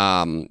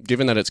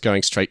 Given that it's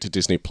going straight to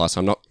Disney Plus,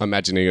 I'm not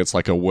imagining it's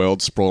like a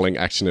world-sprawling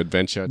action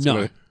adventure. It's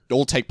going to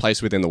all take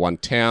place within the one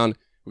town.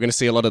 We're going to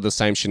see a lot of the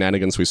same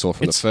shenanigans we saw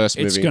from the first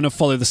movie. It's going to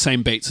follow the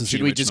same beats as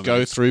Should the we original just go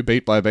movie. through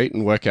beat by beat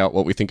and work out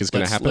what we think is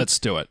going to happen? Let's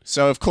do it.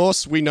 So, of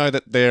course, we know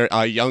that there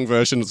are young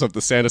versions of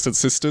the Sanderson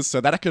sisters,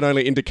 so that can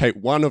only indicate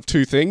one of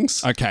two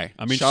things. Okay.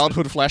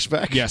 Childhood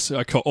flashback. Yes,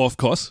 of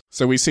course.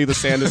 So we see the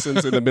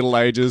Sandersons in the Middle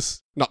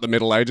Ages. Not the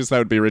Middle Ages, that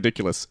would be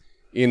ridiculous.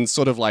 In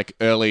sort of like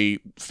early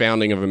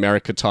founding of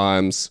America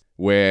times,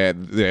 where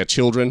they're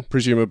children,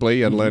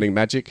 presumably, and learning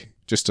magic.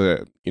 Just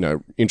to,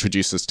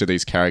 introduce us to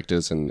these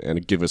characters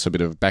and give us a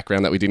bit of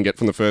background that we didn't get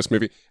from the first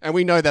movie. And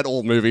we know that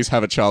all movies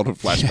have a childhood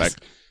flashback. Yes.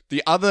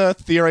 The other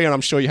theory, and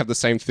I'm sure you have the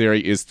same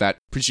theory, is that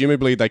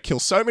presumably they kill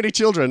so many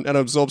children and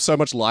absorb so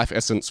much life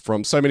essence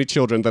from so many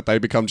children that they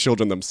become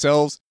children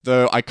themselves,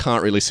 though I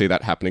can't really see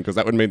that happening because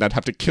that would mean they'd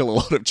have to kill a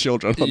lot of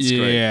children on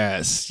screen.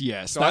 Yes.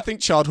 So I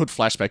think childhood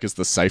flashback is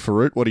the safer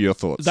route. What are your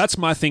thoughts? That's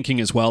my thinking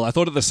as well. I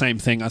thought of the same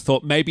thing. I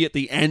thought maybe at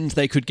the end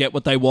they could get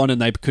what they want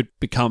and they could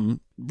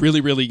become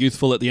really, really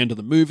youthful at the end of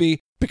the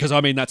movie. Because,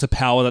 I mean, that's a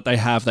power that they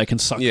have. They can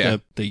suck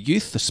the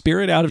youth, the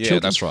spirit out of children. Yeah,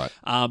 that's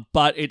right.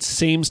 But it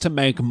seems to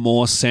make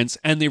more sense.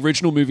 And the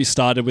original movie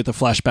started with a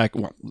flashback.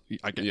 Well,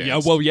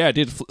 it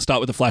did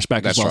start with a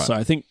flashback as well. Right. So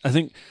I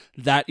think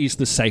that is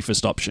the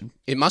safest option.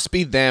 It must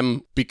be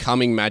them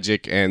becoming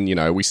magic and,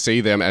 we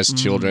see them as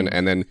children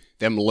and then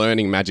them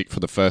learning magic for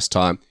the first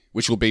time,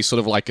 which will be sort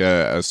of like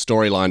a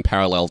storyline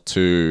parallel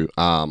to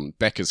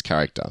Becca's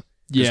character.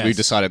 Because we've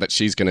decided that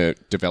she's going to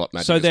develop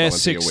magic. So as they're well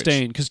and be a witch.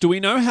 16. Because do we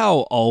know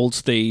how old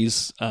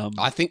these...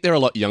 I think they're a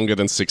lot younger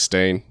than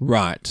 16.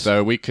 Right.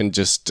 So we can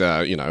just,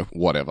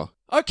 whatever.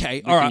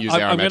 Okay, all right. use our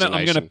I'm going to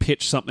imagination.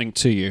 pitch something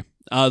to you.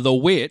 The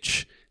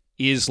witch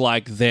is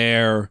like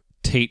their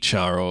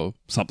teacher or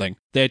something.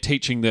 They're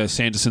teaching the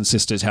Sanderson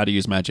sisters how to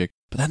use magic.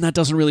 But then that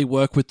doesn't really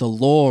work with the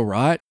law,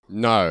 right?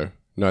 No,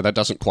 that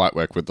doesn't quite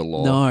work with the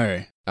law.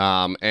 No.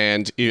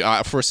 And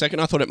for a second,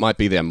 I thought it might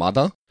be their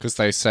mother because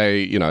they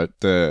say,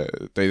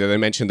 they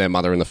mentioned their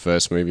mother in the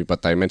first movie,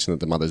 but they mentioned that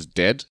the mother's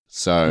dead,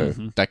 so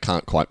that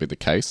can't quite be the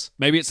case.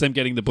 Maybe it's them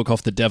getting the book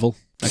off the devil.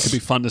 That could be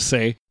fun to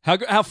see.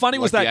 How funny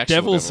was Like the that actual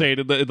devil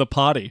devil. scene in the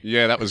party?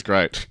 Yeah, that was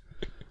great.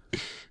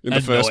 In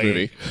the first Annoying.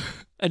 movie,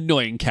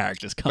 Annoying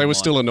characters. Come they were on.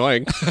 still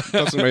annoying.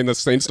 Doesn't mean the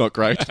scene's not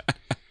great.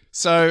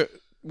 So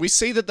we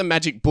see that the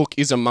magic book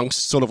is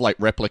amongst sort of like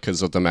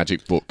replicas of the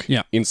magic book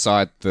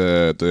inside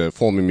the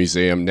former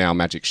museum, now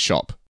magic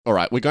shop. All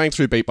right, we're going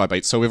through beat by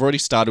beat. So we've already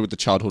started with the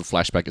childhood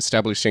flashback,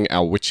 establishing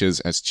our witches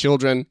as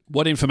children.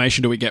 What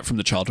information do we get from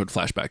the childhood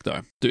flashback,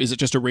 though? Is it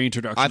just a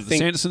reintroduction to the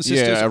Sanderson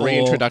sisters? Yeah, a or-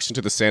 reintroduction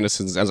to the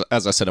Sandersons.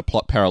 As I said, a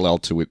plot parallel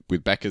to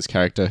with Becca's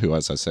character, who,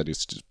 as I said,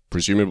 is just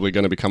presumably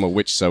going to become a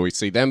witch. So we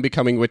see them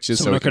becoming witches.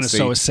 So we're not going to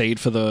sow a seed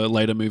for the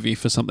later movie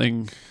for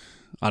something...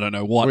 I don't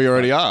know what. We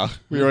already are.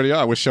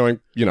 We're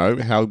showing,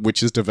 how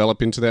witches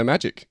develop into their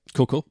magic.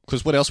 Cool.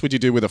 Because what else would you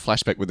do with a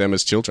flashback with them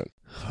as children?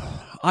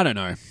 I don't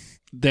know.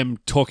 Them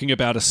talking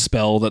about a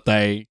spell that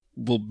they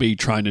will be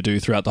trying to do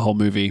throughout the whole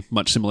movie,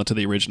 much similar to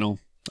the original.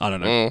 I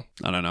don't know.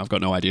 I've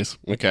got no ideas.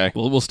 Okay.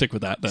 We'll stick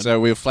with that then. So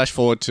we'll flash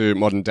forward to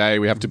modern day.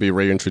 We have to be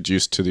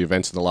reintroduced to the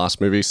events of the last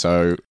movie.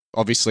 So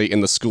obviously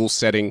in the school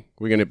setting,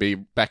 we're going to be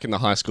back in the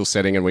high school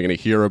setting and we're going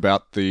to hear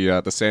about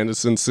the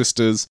Sanderson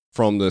sisters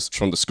from the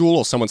school,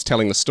 or someone's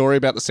telling the story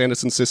about the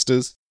Sanderson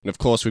sisters. And of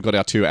course, we've got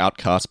our two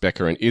outcasts,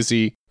 Becca and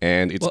Izzy,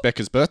 and it's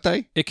Becca's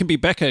birthday. It can be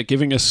Becca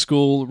giving a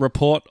school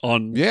report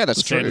on that's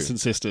the true. Sanderson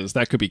sisters.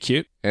 That could be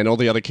cute. And all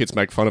the other kids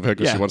make fun of her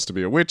because she wants to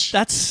be a witch.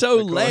 That's so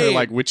They call her, lame.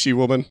 like witchy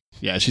woman.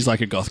 Yeah, she's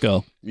like a goth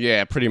girl.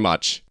 Yeah, pretty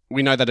much.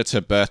 We know that it's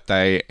her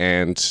birthday,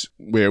 and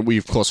we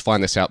of course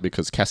find this out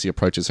because Cassie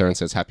approaches her and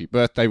says, "Happy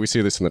birthday." We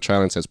see this in the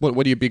trailer and says, "What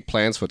are your big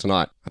plans for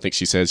tonight?" I think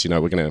she says,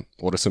 we're going to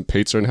order some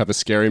pizza and have a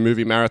scary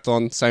movie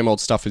marathon. Same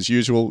old stuff as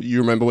usual.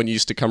 You remember when you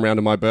used to come round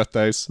to my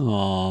birthdays?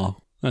 Aw,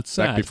 that's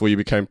Back sad. before you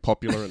became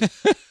popular and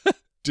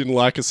didn't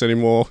like us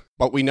anymore.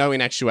 But we know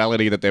in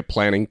actuality that they're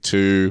planning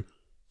to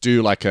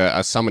do like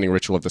a summoning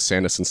ritual of the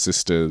Sanderson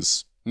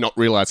sisters, not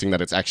realizing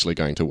that it's actually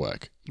going to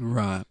work.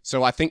 Right.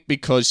 So I think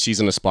because she's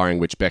an aspiring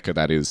witch, Becca,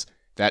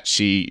 that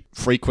she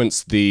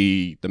frequents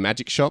the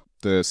magic shop,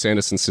 the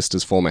Sanderson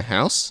sisters' former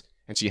house,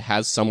 and she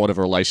has somewhat of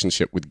a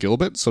relationship with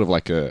Gilbert, sort of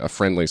like a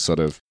friendly sort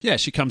of Yeah,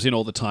 she comes in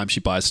all the time. She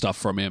buys stuff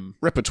from him.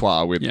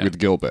 repertoire with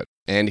Gilbert.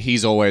 And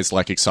he's always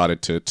like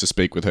excited to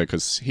speak with her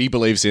because he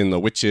believes in the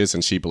witches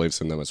and she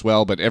believes in them as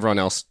well. But everyone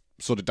else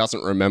sort of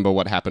doesn't remember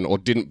what happened or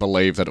didn't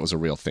believe that it was a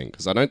real thing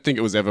because I don't think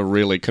it was ever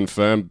really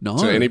confirmed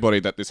to anybody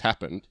that this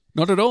happened.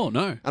 Not at all,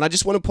 no. And I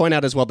just want to point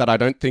out as well that I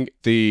don't think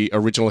the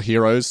original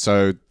heroes,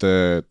 so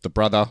the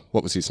brother,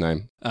 what was his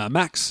name?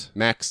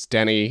 Max,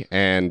 Danny,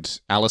 and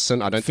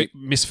Allison. I don't think.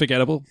 Miss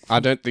Forgettable. I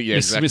don't think. Yeah,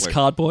 exactly. Miss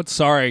Cardboard.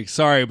 Sorry,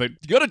 but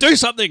you got to do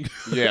something.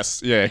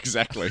 Yes, yeah,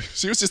 exactly.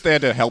 She was just there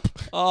to help.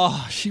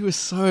 Oh, she was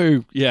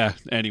so. Yeah.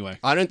 Anyway.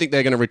 I don't think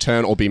they're going to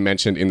return or be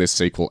mentioned in this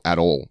sequel at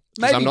all.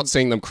 Because I'm not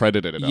seeing them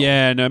credited at all.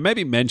 Yeah, no,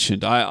 maybe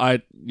mentioned.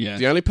 Yeah.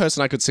 The only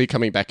person I could see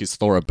coming back is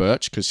Thora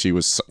Birch because she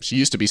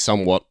used to be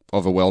somewhat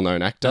of a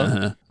well-known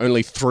actor.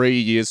 Only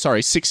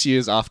 6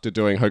 years after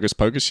doing Hocus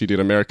Pocus, she did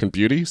American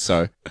Beauty.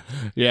 So,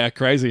 yeah,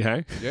 crazy,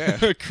 hey?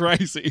 Yeah,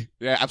 crazy.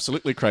 Yeah,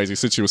 absolutely crazy.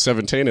 Since she was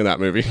 17 in that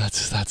movie.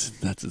 That's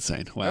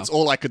insane. Wow. That's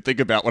all I could think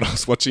about when I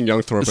was watching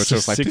young Thora Birch. I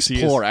was like, this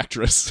poor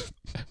actress.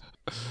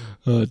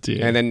 Oh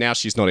dear. And then now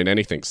she's not in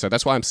anything. So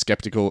that's why I'm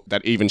skeptical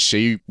that even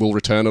she will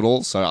return at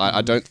all. So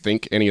I don't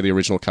think any of the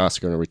original cast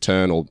are going to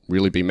return or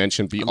really be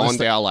mentioned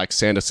beyond our like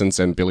Sandersons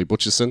and Billy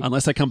Butcherson.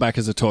 Unless they come back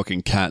as a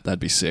talking cat, that'd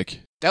be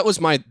sick. That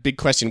was my big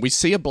question. We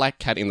see a black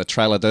cat in the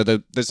trailer, though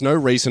there's no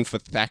reason for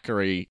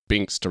Thackeray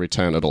Binks to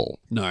return at all.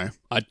 No,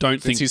 I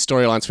don't think his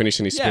storyline's finished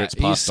and his spirit's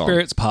passed on. His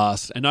spirit's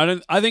passed, and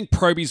I think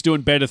Proby's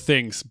doing better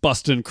things,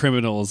 busting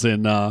criminals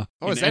in.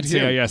 Is that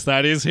him? Yes,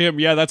 that is him.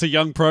 Yeah, that's a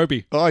young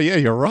Proby. Oh yeah,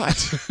 you're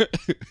right.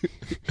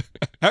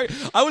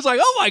 I was like,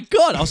 oh my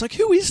god! I was like,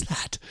 who is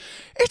that?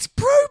 It's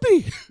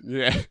Proby.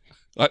 Yeah.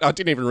 I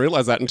didn't even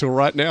realize that until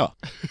right now.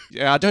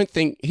 Yeah, I don't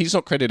think he's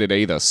not credited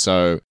either,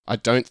 so I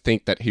don't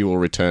think that he will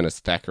return as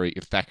Thackeray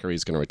if Thackeray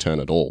is going to return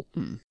at all.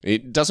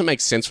 It doesn't make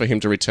sense for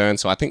him to return,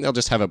 so I think they'll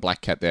just have a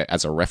black cat there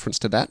as a reference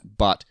to that,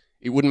 but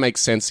it wouldn't make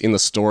sense in the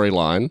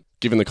storyline,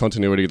 given the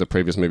continuity of the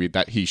previous movie,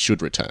 that he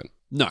should return.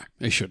 No,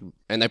 they shouldn't.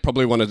 And they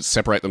probably wanted to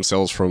separate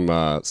themselves from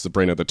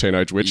Sabrina the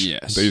Teenage Witch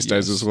these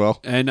days as well.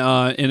 And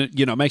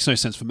it makes no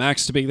sense for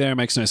Max to be there. It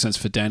makes no sense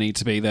for Danny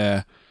to be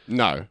there.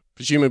 No.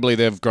 Presumably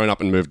they've grown up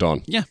and moved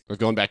on. Yeah. They've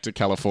gone back to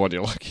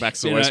California like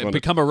Max always wanted.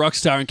 Become a rock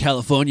star in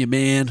California,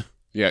 man.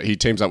 Yeah, he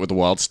teams up with the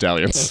Wild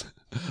Stallions.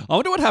 I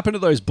wonder what happened to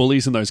those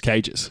bullies in those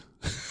cages.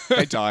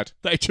 They died.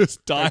 They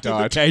just died in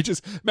the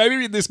cages.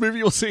 Maybe in this movie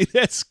you'll see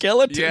their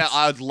skeletons. Yeah,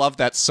 I'd love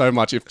that so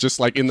much if just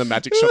like in the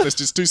magic shop there's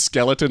just two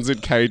skeletons in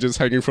cages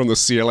hanging from the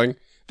ceiling.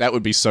 That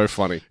would be so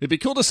funny. It'd be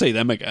cool to see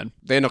them again.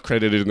 They're not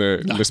credited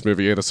in this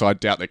movie either, so I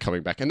doubt they're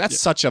coming back. And that's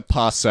such a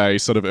passe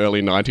sort of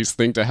early 90s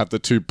thing to have the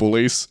two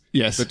bullies.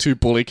 Yes. The two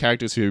bully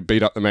characters who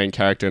beat up the main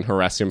character and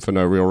harass him for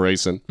no real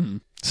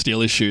reason.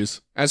 Steal his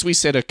shoes. As we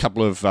said a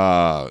couple of,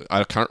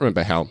 I can't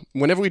remember how.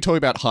 Whenever we talk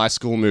about high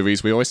school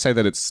movies, we always say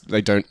that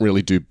they don't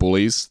really do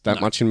bullies that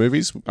much in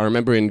movies. I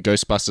remember in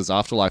Ghostbusters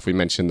Afterlife, we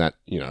mentioned that,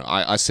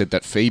 I said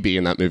that Phoebe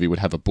in that movie would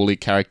have a bully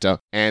character,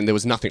 and there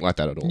was nothing like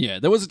that at all. Yeah,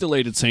 there was a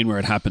deleted scene where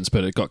it happens,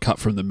 but it got cut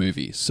from the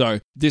movie.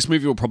 So this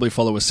movie will probably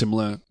follow a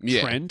similar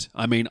trend.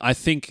 I mean, I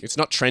think... It's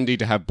not trendy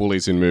to have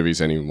bullies in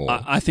movies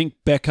anymore. I think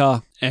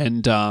Becca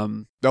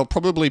and... They'll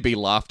probably be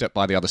laughed at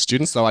by the other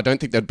students, though I don't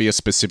think there'd be a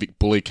specific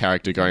bully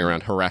character going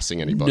around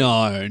harassing anybody. No.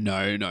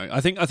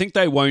 I think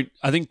they won't.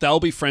 I think they'll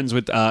be friends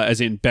with,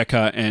 as in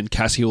Becca and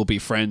Cassie will be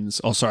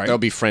friends. Oh, sorry. They'll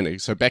be friendly.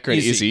 So Becca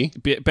and Izzy.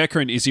 Becca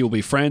and Izzy will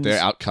be friends. They're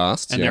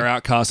outcasts. And they're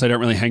outcasts. They don't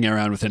really hang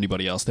around with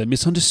anybody else. They're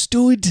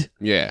misunderstood.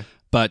 Yeah.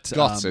 But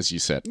goths, as you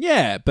said.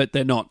 Yeah, but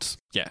they're not.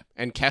 Yeah.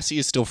 And Cassie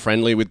is still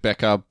friendly with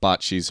Becca,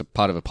 but she's a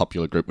part of a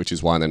popular group, which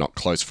is why they're not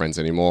close friends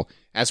anymore.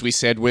 As we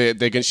said,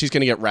 she's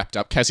going to get wrapped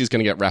up. Cassie's going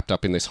to get wrapped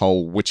up in this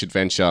whole witch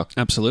adventure.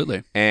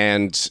 Absolutely.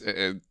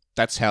 And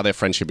that's how their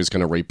friendship is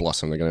going to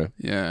re-blossom. They're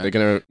going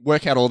to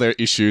work out all their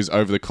issues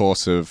over the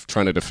course of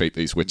trying to defeat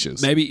these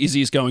witches. Maybe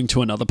Izzy's going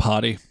to another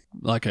party,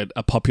 like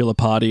a popular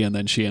party, and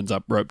then she ends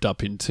up roped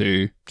up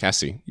into...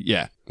 Cassie.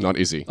 Yeah. Not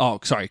Izzy. Oh,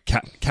 sorry.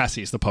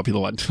 Cassie's the popular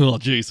one. Oh,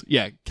 jeez.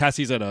 Yeah,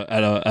 Cassie's at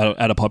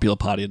a popular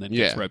party and then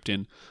gets roped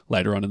in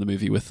later on in the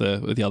movie with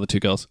the other two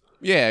girls.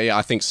 Yeah,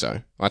 I think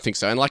so.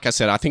 And like I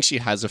said, I think she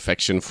has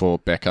affection for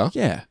Becca.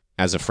 Yeah.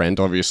 As a friend,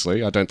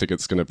 obviously. I don't think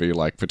it's going to be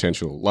like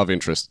potential love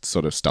interest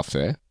sort of stuff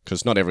there.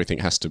 Because not everything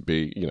has to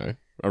be,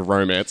 a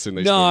romance in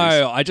these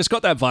movies. No, I just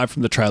got that vibe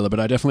from the trailer, but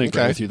I definitely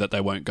agree with you that they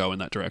won't go in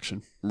that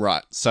direction.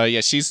 Right. So, yeah,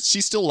 she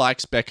still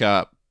likes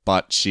Becca,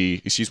 but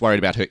she's worried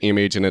about her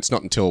image, and it's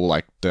not until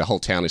like the whole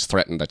town is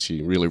threatened that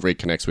she really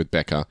reconnects with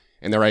Becca,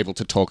 and they're able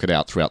to talk it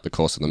out throughout the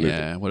course of the movie.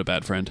 Yeah, what a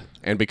bad friend.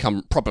 And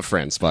become proper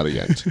friends by the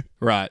end.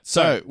 Right.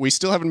 So we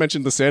still haven't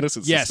mentioned the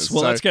Sanderson sisters. Yes,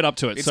 well, let's get up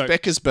to it. It's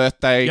Becca's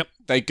birthday. Yep.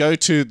 They go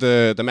to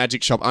the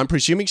magic shop. I'm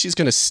presuming she's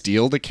going to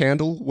steal the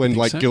candle when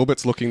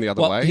Gilbert's looking the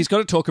other way. He's got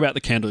to talk about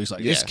the candle. He's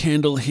like, this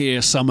candle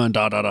here, summon,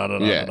 da da da da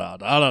da da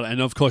da.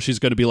 And of course, she's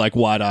going to be like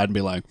wide-eyed and be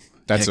like,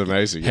 that's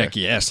amazing. Heck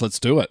yes, let's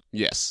do it.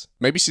 Yes.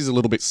 Maybe she's a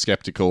little bit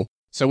skeptical.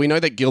 So we know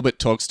that Gilbert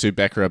talks to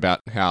Becca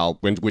about how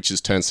when witches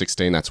turn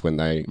 16, that's when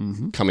they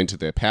come into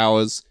their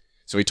powers.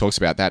 So he talks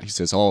about that. He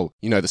says,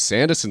 the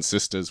Sanderson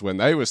sisters, when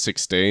they were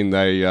 16,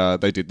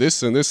 they did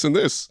this and this and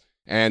this.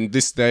 And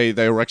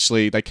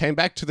they came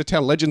back to the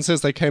town. Legend says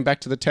they came back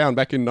to the town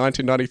back in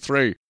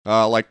 1993,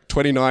 like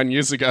 29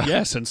 years ago.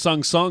 Yes, and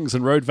sung songs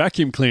and rode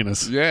vacuum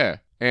cleaners. Yeah.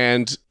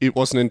 And it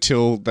wasn't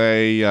until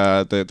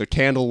the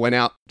candle went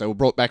out, they were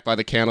brought back by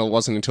the candle. It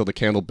wasn't until the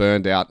candle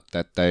burned out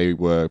that they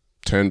were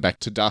turned back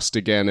to dust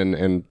again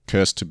and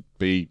cursed to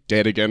be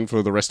dead again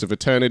for the rest of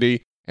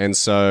eternity. And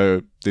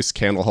so this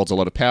candle holds a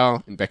lot of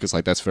power. And Becca's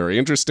like, that's very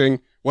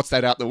interesting. What's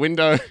that out the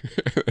window?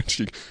 And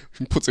she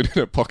puts it in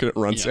her pocket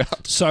and runs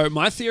out. So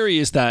my theory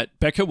is that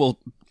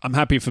I'm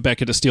happy for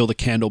Becca to steal the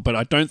candle, but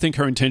I don't think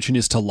her intention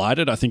is to light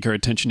it. I think her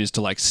intention is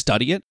to like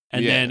study it.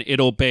 And then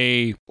it'll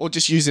be... Or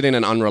just use it in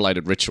an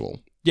unrelated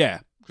ritual. Yeah.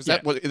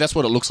 Because that's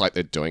what it looks like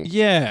they're doing.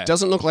 Yeah. It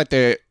doesn't look like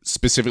they're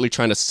specifically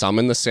trying to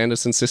summon the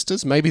Sanderson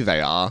sisters. Maybe they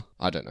are.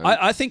 I don't know.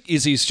 I think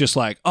Izzy's just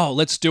like, oh,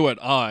 let's do it.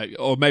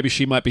 Or maybe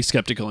she might be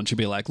skeptical and she'll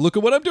be like, look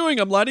at what I'm doing.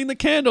 I'm lighting the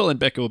candle. And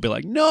Becca will be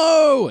like,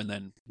 no. And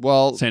then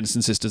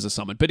Sanderson sisters are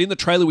summoned. But in the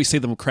trailer, we see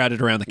them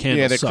crowded around the candle.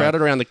 Yeah, they're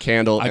crowded around the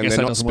candle and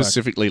they're not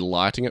specifically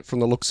lighting it from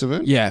the looks of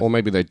it. Yeah. Or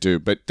maybe they do.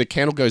 But the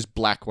candle goes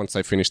black once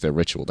they finish their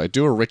ritual. They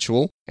do a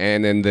ritual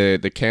and then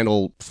the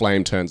candle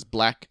flame turns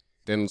black.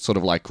 Then sort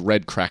of like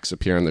red cracks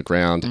appear in the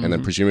ground, and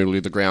then presumably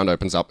the ground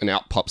opens up and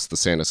out pops the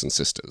Sanderson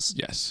sisters.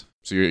 Yes.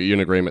 So you're in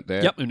agreement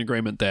there? Yep, in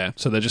agreement there.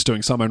 So they're just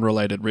doing some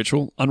unrelated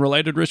ritual?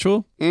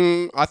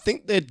 I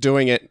think they're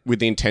doing it with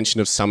the intention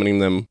of summoning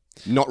them,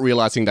 not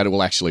realizing that it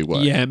will actually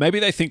work. Yeah, maybe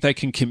they think they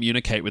can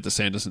communicate with the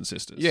Sanderson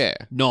sisters. Yeah.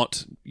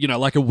 Not,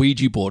 like a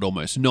Ouija board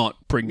almost, not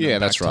bring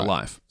them back to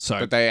life.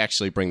 But they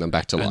actually bring them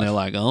back to life. And they're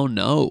like, oh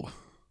no.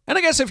 And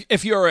I guess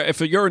if you're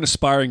an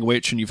aspiring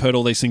witch and you've heard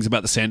all these things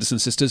about the Sanderson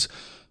sisters,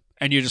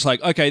 and you're just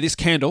like, okay, this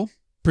candle,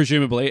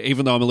 presumably,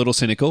 even though I'm a little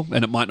cynical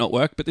and it might not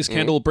work, but this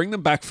candle will bring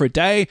them back for a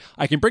day.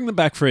 I can bring them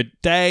back for a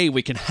day.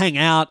 We can hang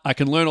out. I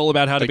can learn all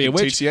about how to be a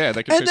witch. They can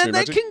and teach then me they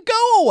magic. can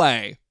go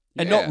away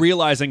and Yeah. not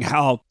realizing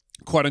how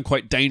quote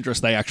unquote dangerous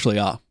they actually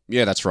are.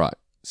 Yeah, that's right.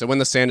 So when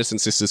the Sanderson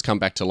sisters come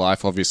back to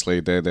life,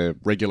 obviously they're their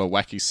regular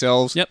wacky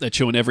selves. Yep, they're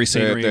chewing every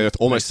scenery. They're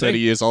almost they see. 30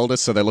 years older,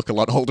 so they look a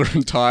lot older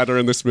and tireder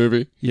in this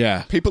movie.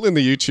 Yeah. People in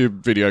the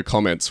YouTube video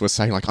comments were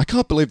saying, like, I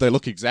can't believe they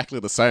look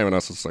exactly the same. And I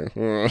was just like,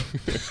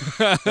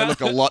 they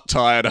look a lot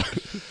tireder.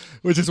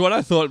 Which is what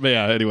I thought,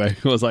 anyway.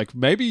 I was like,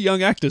 maybe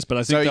young actors, but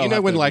I think So, they'll you know,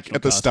 have when, the like, original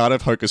at the cast. start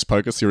of Hocus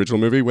Pocus, the original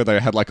movie, where they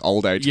had, like,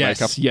 old age Yes,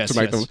 makeup yes, to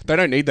make yes. them... They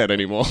don't need that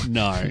anymore.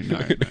 No.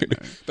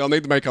 They'll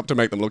need the makeup to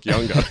make them look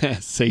younger.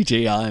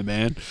 CGI,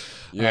 man.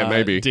 Yeah,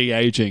 maybe.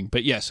 De-aging.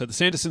 But yeah, so the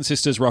Sanderson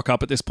sisters rock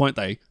up at this point.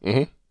 They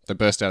They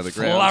burst out of the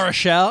ground.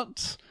 flourish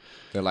out.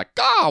 They're like,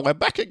 we're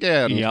back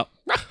again. Yep.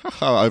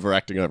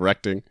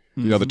 overacting.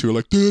 The other two are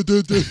like, duh,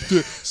 duh, duh,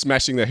 duh,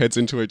 smashing their heads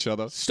into each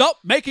other. Stop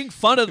making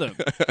fun of them.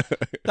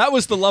 That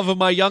was the love of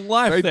my young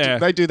life there.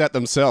 They do that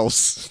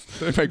themselves.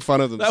 They make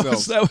fun of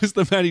themselves. That was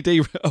the Matty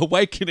D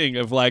awakening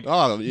of like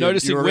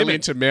noticing you were women. really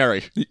into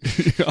Mary,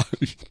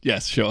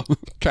 Yes, sure.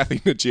 Kathy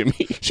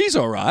Najimy. She's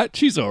all right.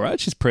 She's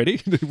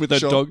pretty with her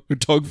Sure.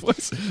 dog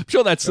voice. I'm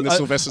sure that's And the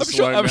Sylvester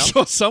Stallone I'm mouth.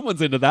 sure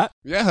someone's into that.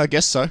 Yeah, I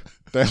guess so.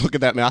 They look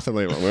at that mouth and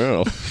they're like,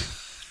 well.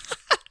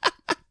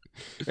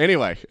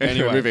 Anyway,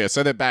 move here.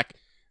 So they're back.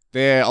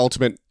 Their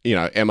ultimate,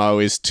 MO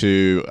is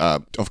to,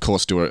 of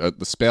course, do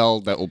the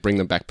spell that will bring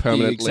them back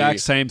permanently. The exact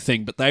same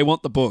thing, but they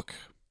want the book.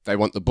 They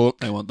want the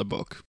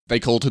book. They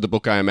call to the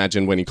book, I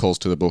imagine, when he calls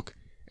to the book.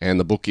 And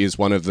the book is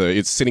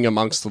it's sitting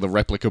amongst the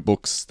replica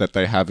books that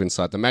they have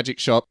inside the magic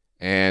shop.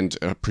 And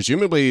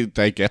presumably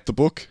they get the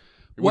book.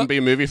 It wouldn't be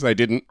a movie if they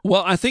didn't.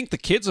 Well, I think the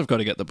kids have got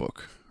to get the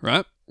book,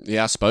 right?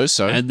 Yeah, I suppose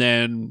so. And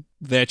then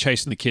they're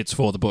chasing the kids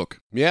for the book.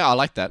 Yeah, I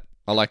like that.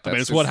 I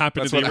mean, it's what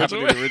happened in the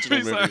original original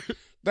movie. movie.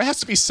 There has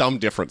to be some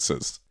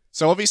differences.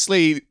 So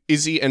obviously,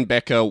 Izzy and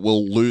Becca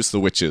will lose the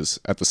witches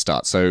at the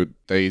start. So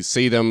they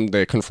see them,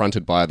 they're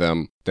confronted by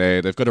them,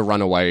 they've got to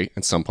run away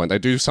at some point. They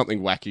do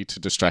something wacky to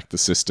distract the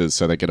sisters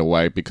so they get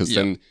away because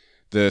then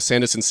the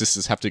Sanderson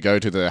sisters have to go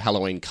to the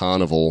Halloween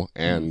carnival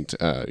and,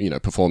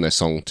 perform their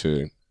song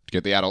to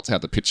get the adults out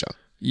of the picture.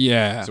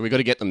 Yeah. So we've got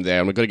to get them there,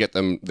 and we've got to get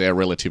them there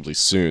relatively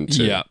soon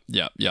too.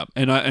 Yeah.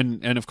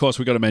 And of course,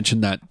 we've got to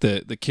mention that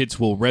the kids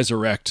will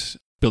resurrect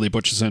Billy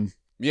Butcherson.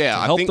 Yeah,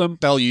 I help think them.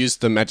 they'll use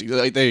the magic.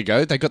 There you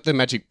go. They got the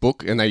magic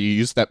book, and they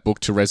use that book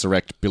to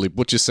resurrect Billy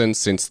Butcherson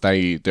since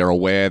they're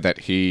aware that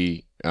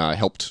he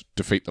helped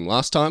defeat them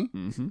last time.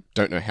 Mm-hmm.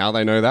 Don't know how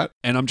they know that.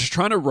 And I'm just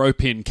trying to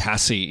rope in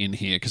Cassie in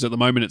here because at the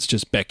moment it's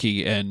just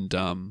Becky and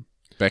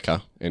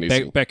Becca and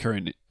Izzy. Becca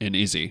and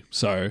Izzy.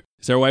 So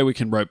is there a way we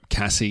can rope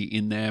Cassie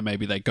in there?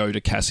 Maybe they go to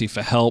Cassie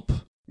for help.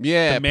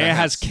 Yeah, the mayor perhaps.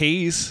 has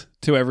keys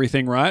to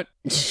everything, right?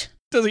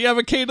 Does he have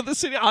a key to the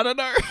city? I don't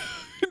know.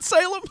 In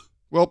Salem.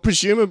 Well,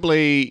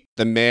 presumably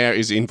the mayor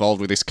is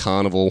involved with this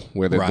carnival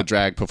where the Right.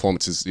 drag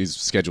performance is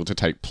scheduled to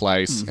take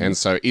place. And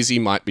so Izzy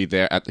might be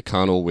there at the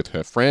carnival with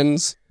her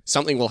friends.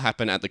 Something will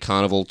happen at the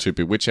carnival to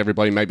bewitch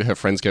everybody. Maybe her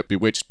friends get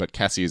bewitched, but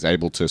Cassie is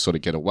able to sort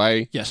of get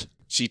away. Yes.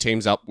 She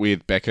teams up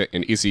with Becca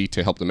and Izzy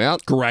to help them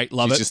out. Great.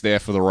 Love She's it. just there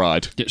for the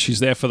ride. Yeah, she's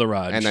there for the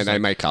ride. And then She's they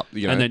like- make up,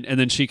 you know. And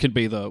then she can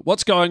be the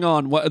what's going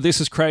on? What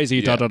this is crazy.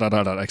 Yeah. Da da da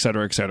da da. Et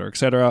cetera, et cetera, et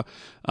cetera.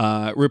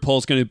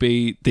 RuPaul's going to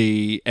be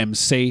the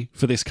MC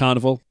for this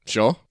carnival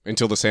Sure.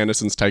 Until the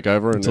Sandersons take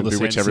over and then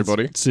bewitch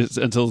everybody.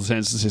 Until the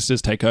Sanderson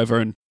sisters take over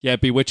and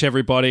bewitch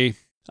everybody.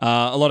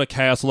 A lot of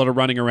chaos, a lot of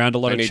running around, a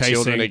lot They of need chasing.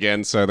 children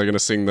again, so they're going to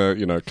sing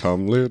the,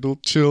 come little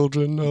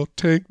children, I'll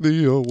take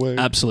thee away.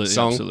 Absolutely,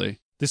 song. absolutely.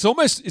 It's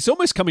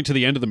almost coming to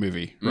the end of the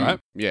movie, right?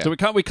 yeah. So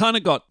we kind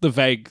of got the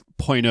vague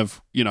point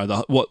of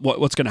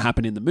what's going to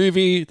happen in the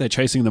movie. They're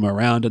chasing them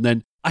around, and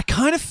then I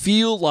kind of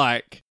feel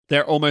like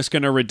they're almost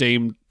going to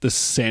redeem the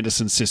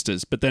Sanderson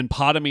sisters. But then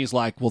part of me is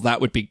like, well,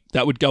 that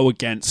would go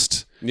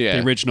against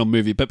the original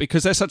movie. But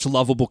because they're such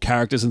lovable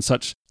characters and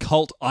such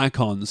cult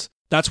icons.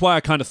 That's why I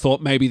kind of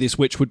thought maybe this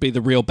witch would be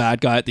the real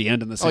bad guy at the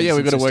end. And the Sanderson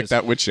we've got to work sisters.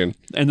 that witch in.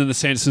 And then the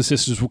Sanderson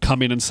sisters will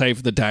come in and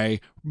save the day,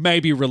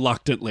 maybe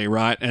reluctantly,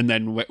 right? And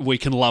then we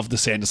can love the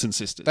Sanderson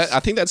sisters. I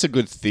think that's a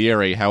good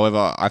theory.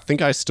 However, I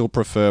think I still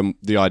prefer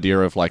the idea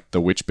of like the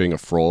witch being a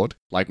fraud.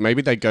 Like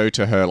maybe they go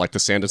to her, like the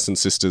Sanderson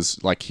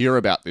sisters, like hear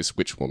about this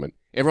witch woman.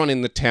 Everyone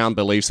in the town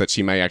believes that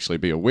she may actually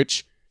be a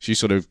witch. She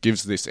sort of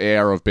gives this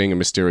air of being a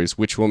mysterious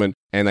witch woman.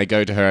 And they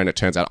go to her and it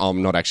turns out,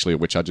 I'm not actually a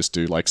witch. I just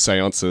do like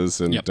seances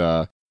and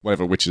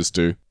whatever witches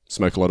do.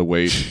 Smoke a lot of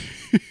weed.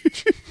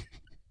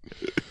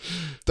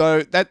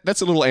 Though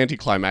that's a little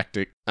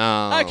anticlimactic.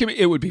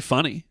 It would be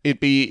funny. It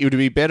would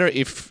be better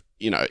if,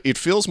 it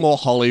feels more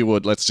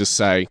Hollywood, let's just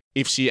say,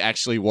 if she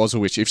actually was a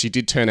witch, if she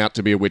did turn out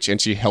to be a witch and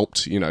she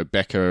helped,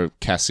 Becca,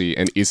 Cassie,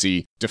 and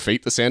Izzy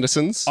defeat the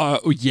Sandersons.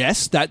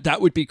 Yes,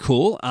 that would be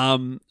cool.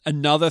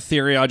 Another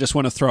theory I just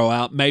want to throw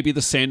out, maybe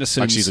the Sandersons...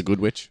 Like she's a good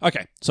witch.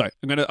 Okay, so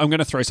I'm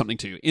gonna throw something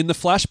to you. In the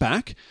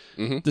flashback,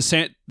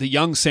 the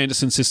young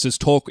Sanderson sisters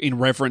talk in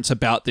reverence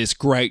about this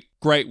great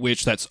great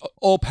witch that's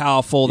all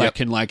powerful, that Yep.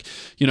 can like,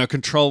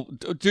 control,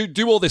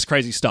 do all this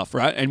crazy stuff,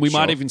 right? And we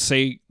might Sure. even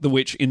see the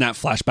witch in that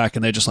flashback,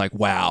 and they're just like,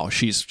 wow,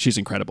 she's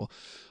incredible.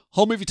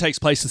 Whole movie takes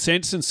place. The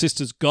Sanderson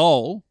sisters'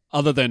 goal,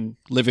 other than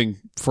living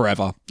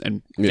forever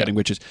and getting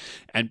witches,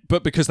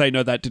 but because they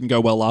know that didn't go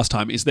well last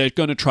time, is they're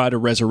going to try to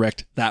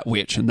resurrect that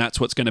witch, and that's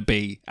what's going to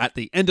be at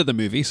the end of the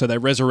movie. So they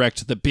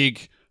resurrect the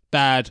big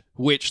bad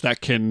witch that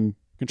can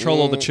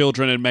control all the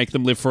children and make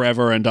them live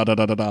forever and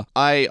da-da-da-da-da.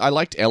 I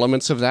liked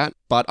elements of that,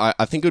 but I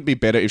think it would be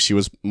better if she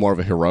was more of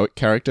a heroic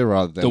character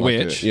rather than The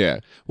like witch? yeah.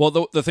 Well,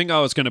 the thing I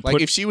was going to Like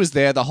put... if she was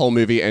there the whole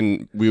movie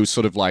and we were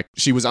sort of like,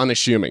 she was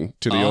unassuming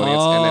to the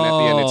audience, and then at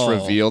the end it's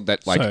revealed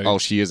that like, So-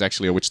 she is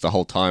actually a witch the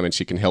whole time and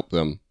she can help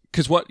them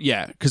Because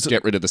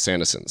get rid of the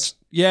Sandersons.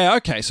 yeah,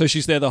 okay, so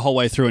she's there the whole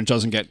way through and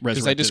doesn't get resurrected.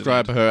 Because they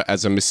describe her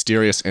as a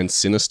mysterious and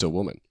sinister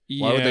woman.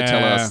 Why would they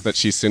tell Yeah. us that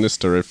she's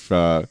sinister if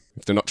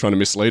they're not trying to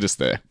mislead us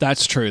there?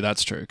 That's true.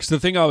 Because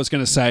the thing I was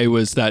going to say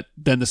was that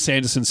then the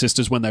Sanderson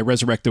sisters, when they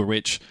resurrect the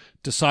witch,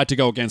 decide to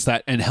go against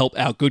that and help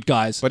our good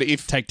guys But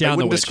if take they down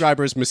the wouldn't witch. describe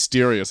her as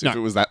mysterious if No.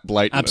 it was that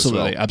blatant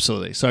Absolutely, as well.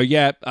 absolutely. So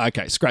yeah,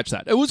 okay, scratch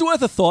that. It was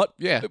worth a thought.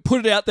 Yeah.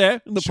 Put it out there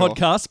in the Sure.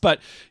 podcast. But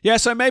yeah,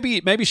 so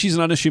maybe she's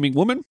an unassuming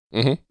woman.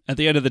 Mhm. At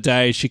the end of the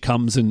day, she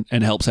comes and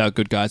helps our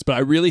good guys. But I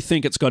really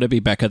think it's got to be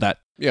Becca that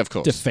Yeah, of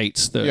course.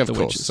 defeats the Yeah, of course.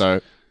 witches.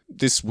 So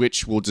this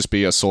witch will just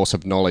be a source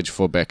of knowledge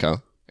for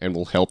Becca and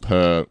will help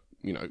her,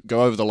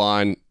 go over the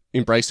line,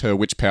 embrace her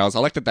witch powers. I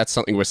like that that's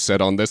something we're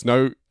set on. There's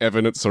no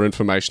evidence or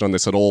information on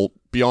this at all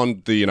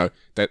beyond the,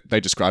 that they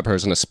describe her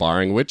as an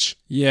aspiring witch.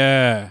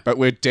 Yeah. But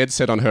we're dead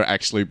set on her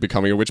actually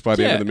becoming a witch by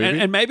the end of the movie.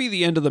 And maybe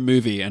the end of the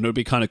movie, and it would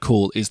be kind of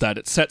cool, is that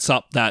it sets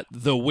up that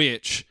the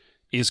witch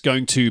is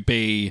going to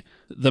be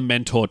the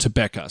mentor to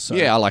Becca. So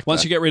Yeah, I like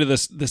once that. you get rid of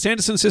the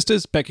Sanderson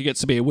sisters, Becca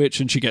gets to be a witch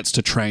and she gets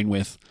to train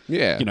with,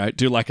 Yeah.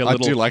 do like I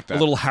do like that. a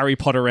little Harry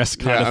Potter-esque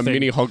kind yeah, of a thing.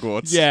 mini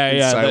Hogwarts yeah, in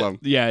yeah, Salem.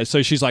 yeah.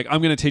 So she's like, I'm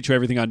going to teach you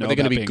everything I know they're about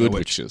gonna be being good a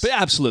witch. witches. But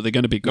absolutely, they're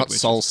going to be good Not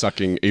witches.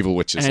 soul-sucking evil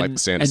witches like the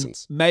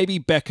Sandersons. And maybe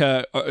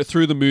Becca,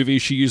 through the movie,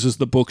 she uses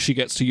the book, she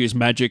gets to use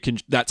magic,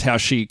 and that's how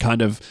she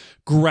kind of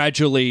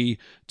gradually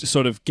just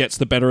sort of gets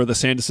the better of the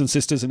Sanderson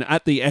sisters. And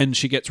at the end,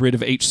 she gets rid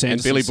of each And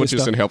Sanderson Billy sister.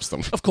 Butcherson helps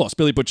them. Of course,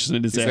 Billy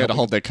Butcherson is He's there to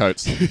hold their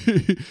coats.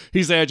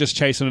 He's there just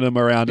chasing them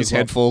around His as well.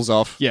 head falls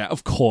off. Yeah,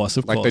 of course,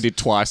 Like course. they did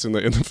twice in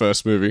the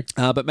first movie.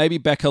 But maybe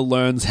Becca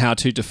learns how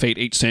to defeat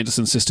each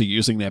Sanderson sister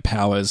using their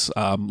powers.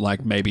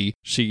 Like maybe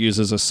she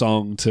uses a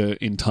song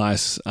to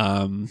entice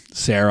Maybe.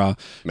 Sarah.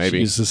 She She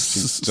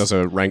uses does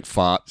a rank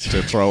fart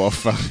to throw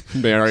off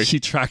Mary. she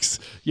tracks.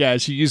 Yeah,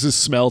 she uses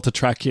smell to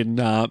track in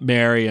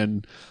Mary,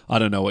 and I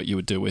don't know what you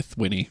would do with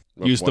Winnie.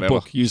 Use whatever.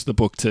 Use the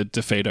book to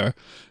defeat her.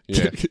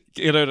 Yeah.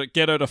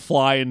 get her to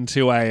fly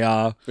into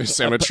a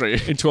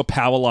Cemetery. into a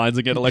power lines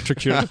and get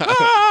electrocuted.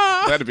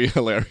 That'd be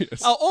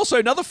hilarious. Also,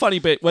 another funny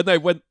bit when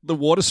the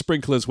water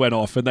sprinklers went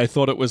off and they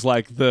thought it was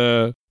like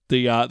the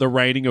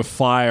raining of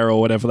fire or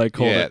whatever they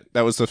called Yeah, it.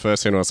 that was the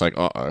first scene where I was like,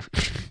 uh-oh.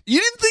 You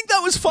didn't think that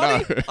was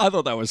funny? No. I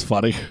thought that was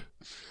funny.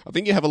 I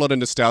think you have a lot of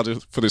nostalgia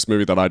for this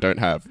movie that I don't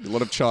have. A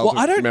lot of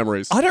childhood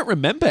memories. I don't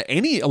remember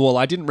any. Well,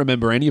 I didn't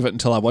remember any of it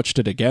until I watched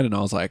it again, and I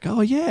was like, oh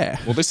yeah.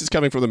 Well, this is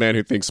coming from the man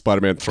who thinks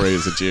Spider-Man 3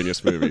 is a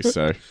genius movie,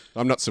 so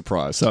I'm not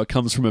surprised. So it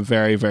comes from a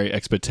very, very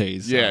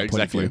expertise. yeah, point of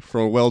exactly. view.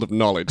 From a world of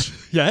knowledge.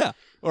 Yeah.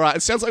 All right,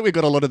 it sounds like we've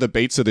got a lot of the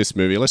beats of this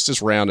movie. Let's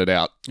just round it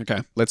out.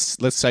 Okay. Let's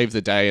save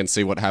the day and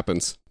see what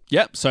happens.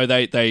 Yep. So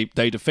they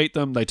defeat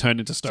them. They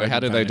turn into stone. So how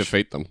do and they vanish.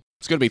 defeat them?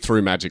 It's got to be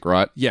through magic,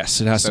 right?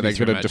 Yes, it has So to be they're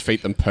through going to magic.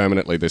 defeat them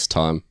permanently this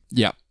time,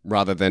 Yeah.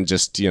 rather than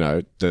just,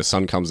 the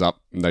sun comes up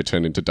and they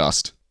turn into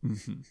dust.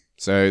 Mm-hmm.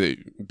 So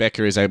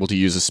Becca is able to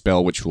use a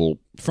spell which will,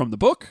 From the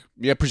book.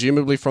 yeah,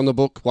 presumably from the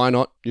book. Why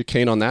not? You're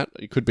keen on that.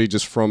 It could be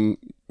just from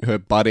her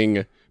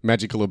budding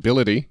magical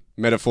ability,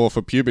 metaphor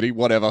for puberty,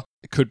 whatever.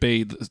 It could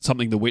be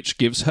something the witch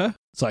gives her.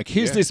 It's like,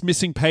 here's Yeah. this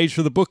missing page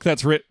for the book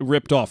that's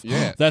ripped off.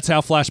 Yeah. That's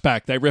our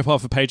flashback. They rip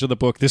off a page of the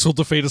book. This will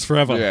defeat us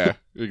forever. Yeah,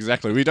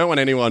 exactly. We don't want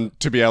anyone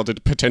to be able to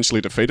potentially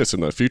defeat us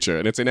in the future,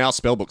 and it's in our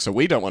spellbook, so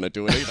we don't want to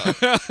do it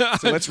either.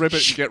 So let's rip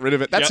it and get rid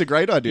of it. That's Yep. a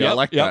great idea. I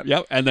like that.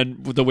 Yep. And then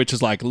the witch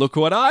is like, look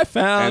what I And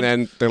found.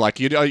 then they're like,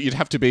 you'd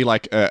have to be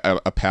like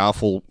a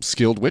powerful,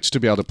 skilled witch to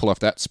be able to pull off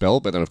that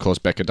spell. But then, of course,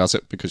 Becca does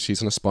it because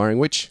she's an aspiring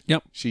witch.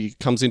 Yep. She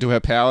comes into her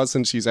powers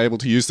and she's able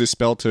to use this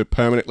spell to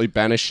permanently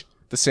banish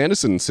the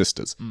Sanderson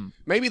sisters.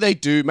 Maybe they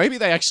do. Maybe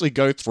they actually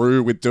go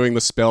through with doing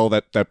the spell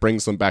that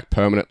brings them back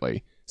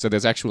permanently. So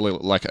there's actually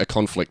like a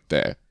conflict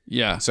there.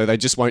 Yeah. So they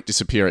just won't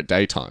disappear at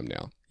daytime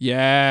now.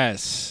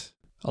 Yes.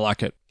 I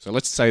like it. So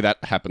let's say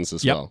that happens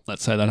as Yep. well.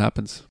 Let's say that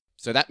happens.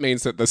 So that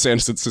means that the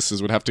Sanderson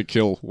sisters would have to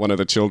kill one of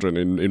the children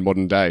in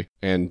modern day.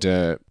 And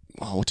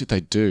Oh, what did they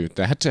do?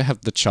 They had to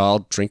have the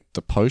child drink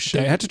the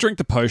potion? They had to drink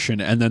the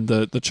potion, and then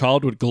the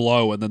child would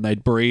glow, and then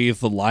they'd breathe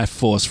the life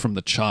force from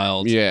the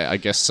child. Yeah, I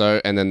guess so.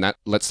 And then that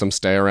lets them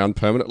stay around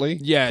permanently?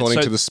 Yeah, according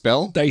so to the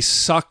spell? They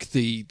suck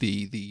the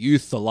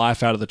youth, the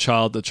life out of the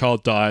child. The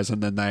child dies,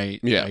 and then they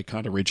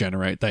kind of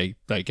regenerate. They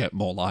get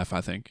more life,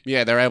 I think.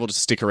 Yeah, they're able to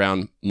stick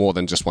around more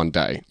than just one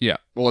day. Yeah.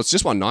 Well, it's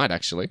just one night,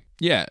 actually.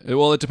 Yeah.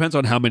 Well, it depends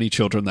on how many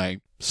children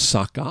they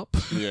suck up.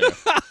 Yeah.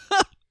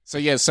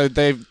 So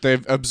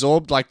they've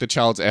absorbed like the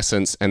child's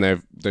essence, and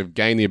they've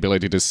gained the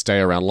ability to stay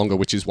around longer,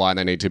 which is why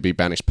they need to be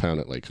banished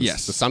permanently. 'Cause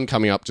Yes. the sun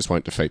coming up just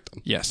won't defeat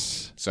them.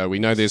 Yes. So we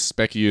know this.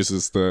 Becky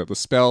uses the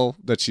spell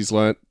that she's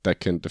learnt that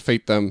can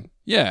defeat them.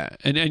 Yeah,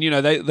 and you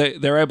know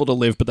they're able to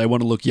live, but they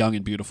want to look young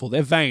and beautiful.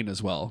 They're vain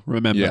as well.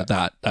 Remember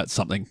that's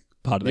something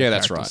part of their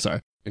that's character, right. So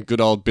And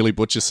good old Billy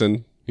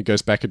Butcherson, he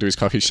goes back into his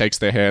coffin, he shakes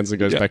their hands and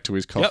goes back to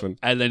his coffin.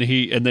 and then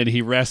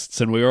he rests,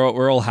 and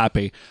we're all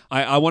happy.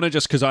 I want to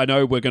just, because I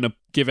know we're going to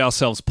give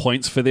ourselves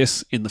points for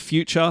this in the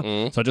future,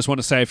 so I just want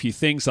to say a few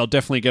things. They'll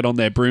definitely get on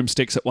their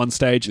broomsticks at one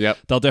stage. Yep.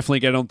 They'll definitely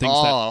get on things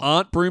that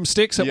aren't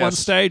broomsticks at one Yes.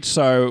 stage.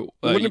 So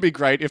Wouldn't it be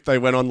great if they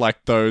went on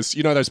like those,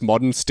 those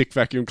modern stick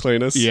vacuum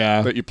cleaners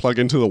that you plug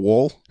into the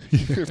wall?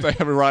 If they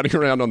have riding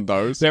around on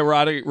those. they're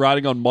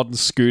riding on modern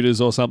scooters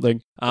or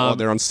something.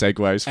 They're on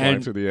segways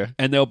flying through the air.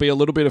 And there'll be a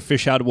little bit of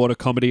fish out of water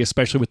comedy,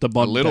 especially with the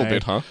modern A little day.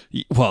 bit, huh?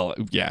 Well,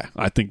 yeah,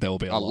 I think there will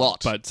be a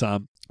lot. But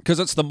because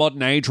it's the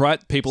modern age,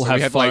 right? People So have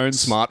we have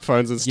phones. like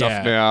smartphones and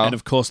stuff now. And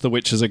of course, the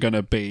witches are going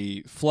to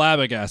be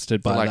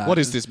flabbergasted by They're like, that. what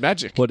is this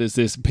magic? What is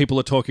this? People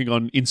are talking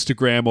on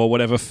Instagram or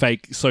whatever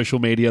fake social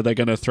media they're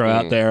going to throw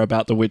out there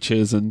about the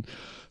witches and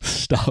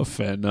stuff.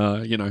 And,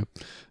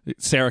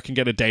 Sarah can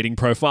get a dating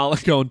profile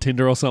and go on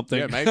Tinder or something.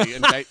 Yeah, maybe.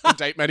 And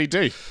date Maddie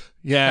D.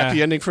 Yeah.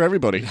 Happy ending for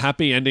everybody.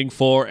 Happy ending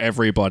for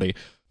everybody.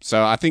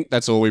 So I think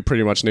that's all we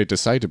pretty much need to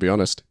say, to be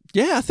honest.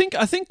 Yeah, I think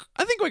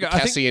we got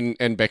Cassie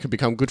and Becca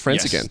become good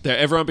friends again.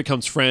 Everyone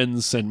becomes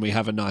friends, and we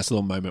have a nice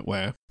little moment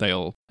where they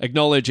all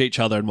acknowledge each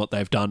other and what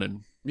they've done,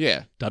 and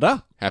Yeah.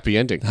 da-da, Happy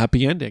ending.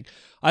 happy ending.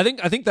 I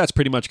think that's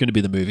pretty much going to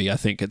be the movie. I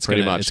think it's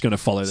Pretty going much. to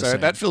follow the So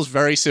same. that feels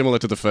very similar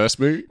to the first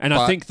movie. And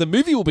I think the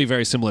movie will be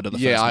very similar to the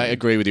first Yeah, I movie.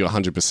 agree with you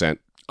 100%.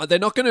 They're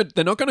not going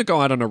to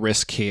go out on a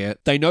risk here.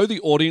 They know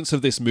the audience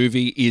of this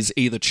movie is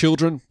either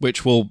children,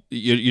 which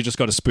you just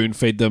got to spoon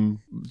feed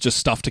them just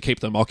stuff to keep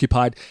them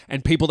occupied,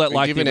 and people that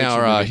like Given the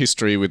original our movie.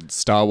 history with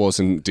Star Wars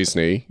and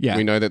Disney,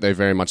 we know that they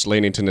very much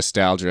lean into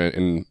nostalgia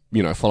and,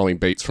 following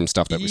beats from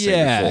stuff that we've seen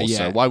before. Yeah.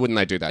 So why wouldn't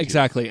they do that?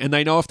 Exactly. And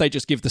they know if they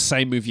just give the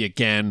same movie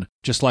again,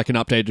 just like an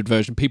updated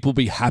version, people will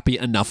be happy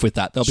enough with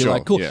that. They'll be Sure,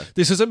 like, cool, yeah.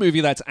 this is a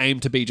movie that's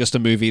aimed to be just a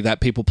movie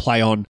that people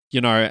play on,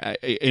 in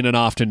an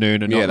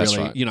afternoon and Yeah, not that's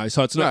really, right.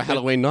 so it's not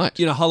Halloween night.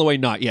 Halloween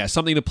night. Yeah,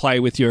 something to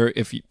play with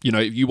if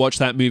you watch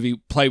that movie,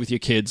 play with your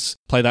kids,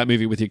 play that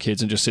movie with your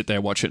kids and just sit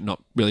there, watch it and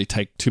not really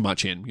take too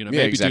much in, maybe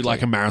exactly. do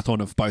like a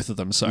marathon of both of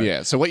them. So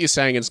Yeah, so what you're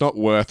saying, it's not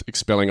worth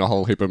expelling a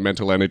whole heap of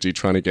mental energy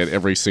trying to get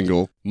every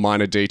single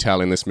minor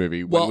detail in this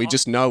movie when Well, we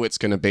just know it's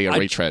going to be a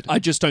retread. I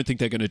just don't think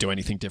they're going to do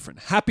anything different.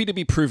 Happy to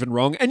be proven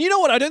wrong. And you know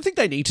what? I don't think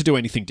they need to do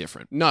anything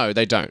different. No,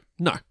 they don't.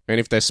 No. And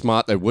if they're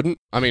smart, they wouldn't.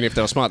 I mean, if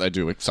they were smart, they'd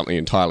do something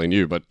entirely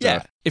new, but...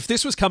 Yeah. If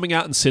this was coming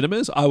out in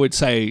cinemas, I would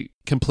say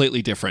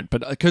completely different.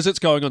 But because it's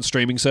going on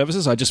streaming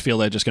services, I just feel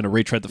they're just going to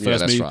retread the first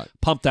that's movie, right.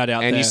 pump that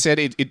out And there. you said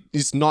it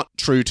is not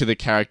true to the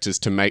characters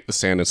to make the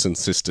Sanderson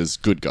sisters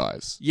good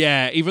guys.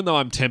 Yeah, even though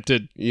I'm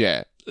tempted,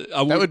 Yeah.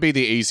 I That would be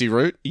the easy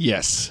route.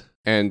 Yes.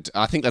 And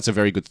I think that's a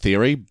very good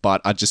theory,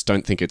 but I just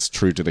don't think it's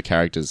true to the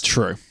characters.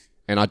 True.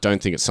 And I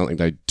don't think it's something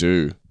they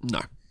do No.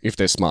 if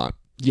they're smart.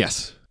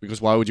 Yes. Because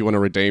why would you want to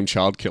redeem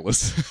child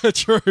killers?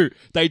 True.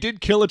 They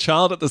did kill a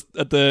child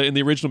in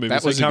the original movie.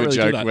 That so was you a can't good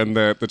really do joke that. when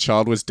the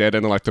child was dead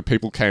and like the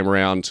people came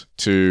around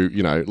to,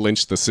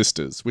 lynch the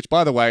sisters. Which,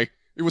 by the way,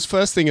 it was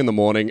first thing in the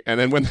morning, and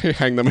then when they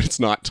hang them, it's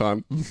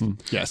nighttime.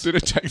 Yes. Did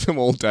it take them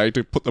all day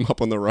to put them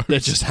up on the road? They're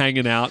just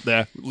hanging out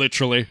there,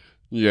 literally.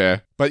 Yeah.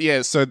 But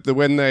yeah, so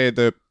when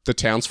the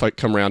townsfolk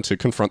come around to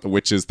confront the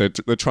witches, they're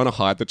trying to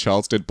hide the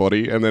child's dead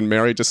body, and then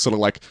Mary just sort of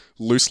like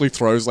loosely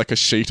throws like a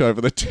sheet over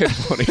the dead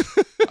body.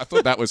 I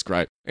thought that was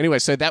great. Anyway,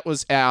 so that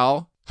was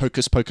our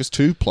Hocus Pocus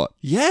 2 plot.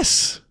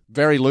 Yes.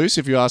 Very loose,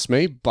 if you ask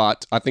me,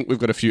 but I think we've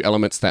got a few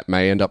elements that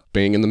may end up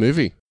being in the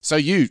movie. So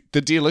you,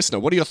 the dear listener,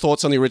 what are your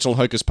thoughts on the original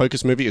Hocus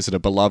Pocus movie? Is it a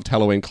beloved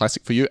Halloween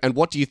classic for you? And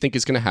what do you think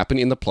is going to happen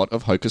in the plot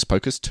of Hocus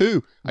Pocus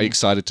 2? Are you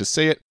excited to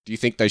see it? Do you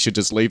think they should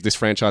just leave this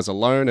franchise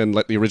alone and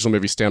let the original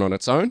movie stand on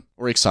its own?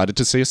 Or are you excited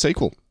to see a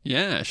sequel?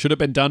 Yeah, should have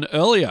been done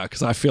earlier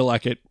because I feel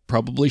like it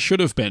probably should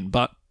have been,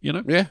 but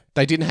Yeah,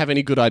 they didn't have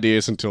any good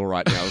ideas until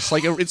right now. It's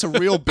like it's a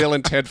real Bill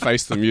and Ted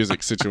Face the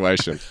Music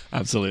situation.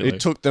 Absolutely. It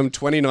took them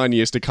 29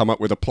 years to come up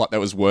with a plot that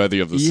was worthy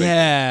of the sequel.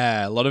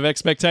 Yeah, a lot of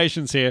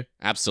expectations here.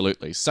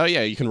 Absolutely. So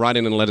yeah, you can write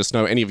in and let us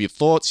know any of your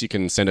thoughts. You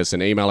can send us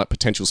an email at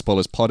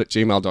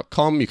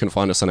potentialspoilerspod@gmail.com. You can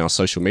find us on our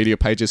social media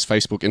pages,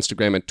 Facebook,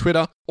 Instagram, and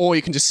Twitter. Or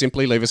you can just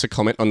simply leave us a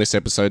comment on this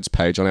episode's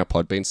page on our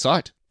Podbean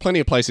site. Plenty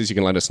of places you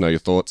can let us know your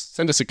thoughts.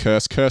 Send us a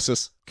curse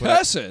us.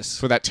 Curses?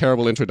 For that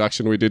terrible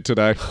introduction we did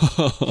today.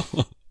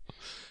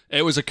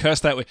 It was a curse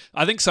that way.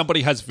 I think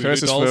somebody has voodoo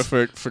Curses dolls.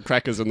 for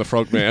Crackers and the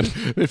Frogman.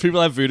 If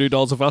people have voodoo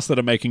dolls of us that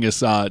are making us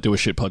do a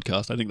shit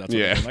podcast, I think that's what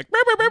Yeah. they're like, "Meow,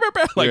 meow, meow,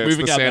 meow," like Yeah,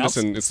 moving it's our the mouths.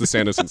 Sanderson, it's the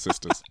Sanderson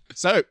sisters.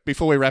 So,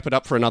 before we wrap it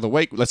up for another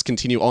week, let's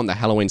continue on the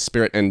Halloween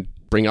spirit and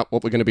bring up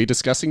what we're going to be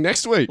discussing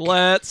next week.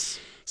 Let's.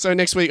 So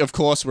next week, of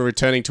course, we're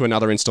returning to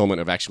another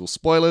installment of Actual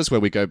Spoilers, where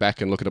we go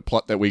back and look at a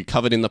plot that we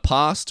covered in the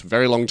past,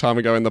 very long time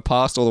ago in the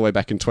past, all the way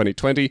back in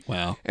 2020.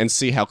 Wow. And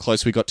see how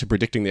close we got to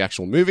predicting the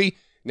actual movie.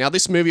 Now,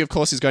 this movie, of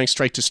course, is going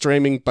straight to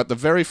streaming, but the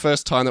very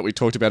first time that we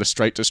talked about a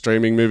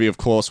straight-to-streaming movie, of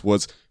course,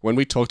 was when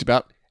we talked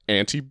about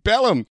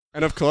Antebellum.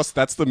 And of course,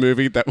 that's the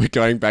movie that we're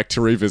going back to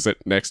revisit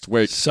next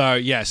week. So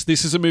yes,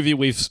 this is a movie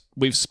we've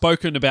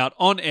spoken about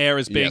on air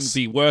as being Yes.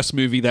 the worst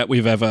movie that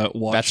we've ever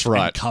watched That's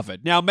right. and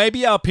covered. Now,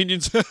 maybe our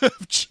opinions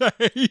have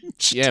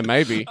changed. Yeah,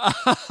 maybe.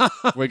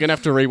 We're going to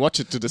have to rewatch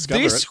it to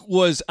discover This it.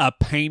 was a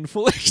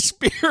painful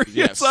experience,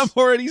 Yes. I'm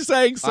already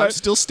saying. So I'm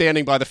still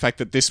standing by the fact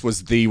that this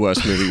was the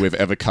worst movie we've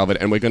ever covered,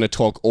 and we're going to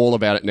talk all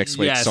about it next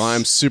week. Yes. So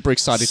I'm super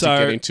excited So-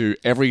 to get into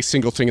every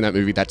single thing in that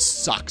movie that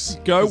sucks.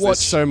 Go 'Cause watch- there's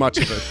so much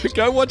of it.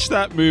 go watch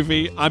that movie.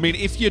 I mean,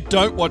 if you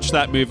don't watch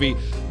that movie,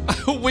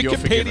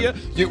 Wikipedia,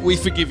 we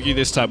forgive you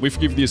this time. We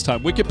forgive you this time.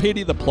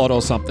 Wikipedia the plot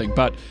or something,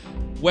 but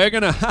we're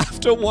going to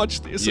have to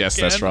watch this Yes,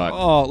 again. that's right.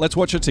 Oh, let's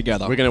watch it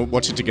together. We're going to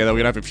watch it together.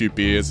 We're going to have a few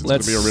beers. It's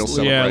going to be a real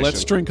celebration. Yeah,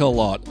 let's drink a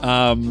lot.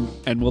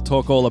 And we'll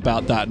talk all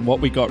about that and what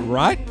we got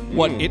right,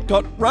 what it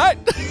got right.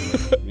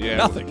 Yeah.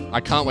 Nothing.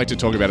 I can't wait to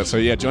talk about it. So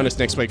yeah, join us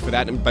next week for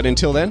that. But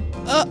until then,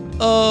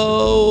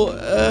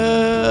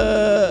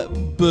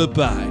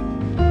 Bye-bye.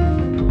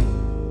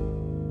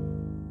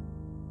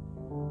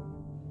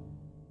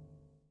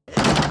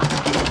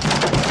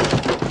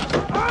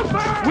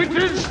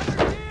 Witches!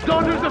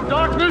 Daughters of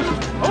darkness!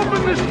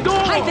 Open this door!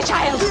 Hide the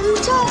child!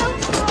 Little child.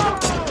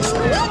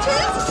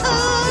 Witches?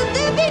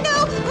 There be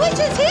no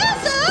witches here,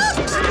 sir.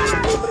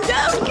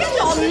 Don't get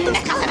your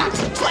neck out of that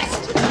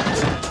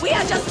twist! We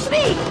are just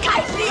three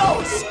kindly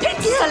old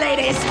spinster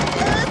ladies!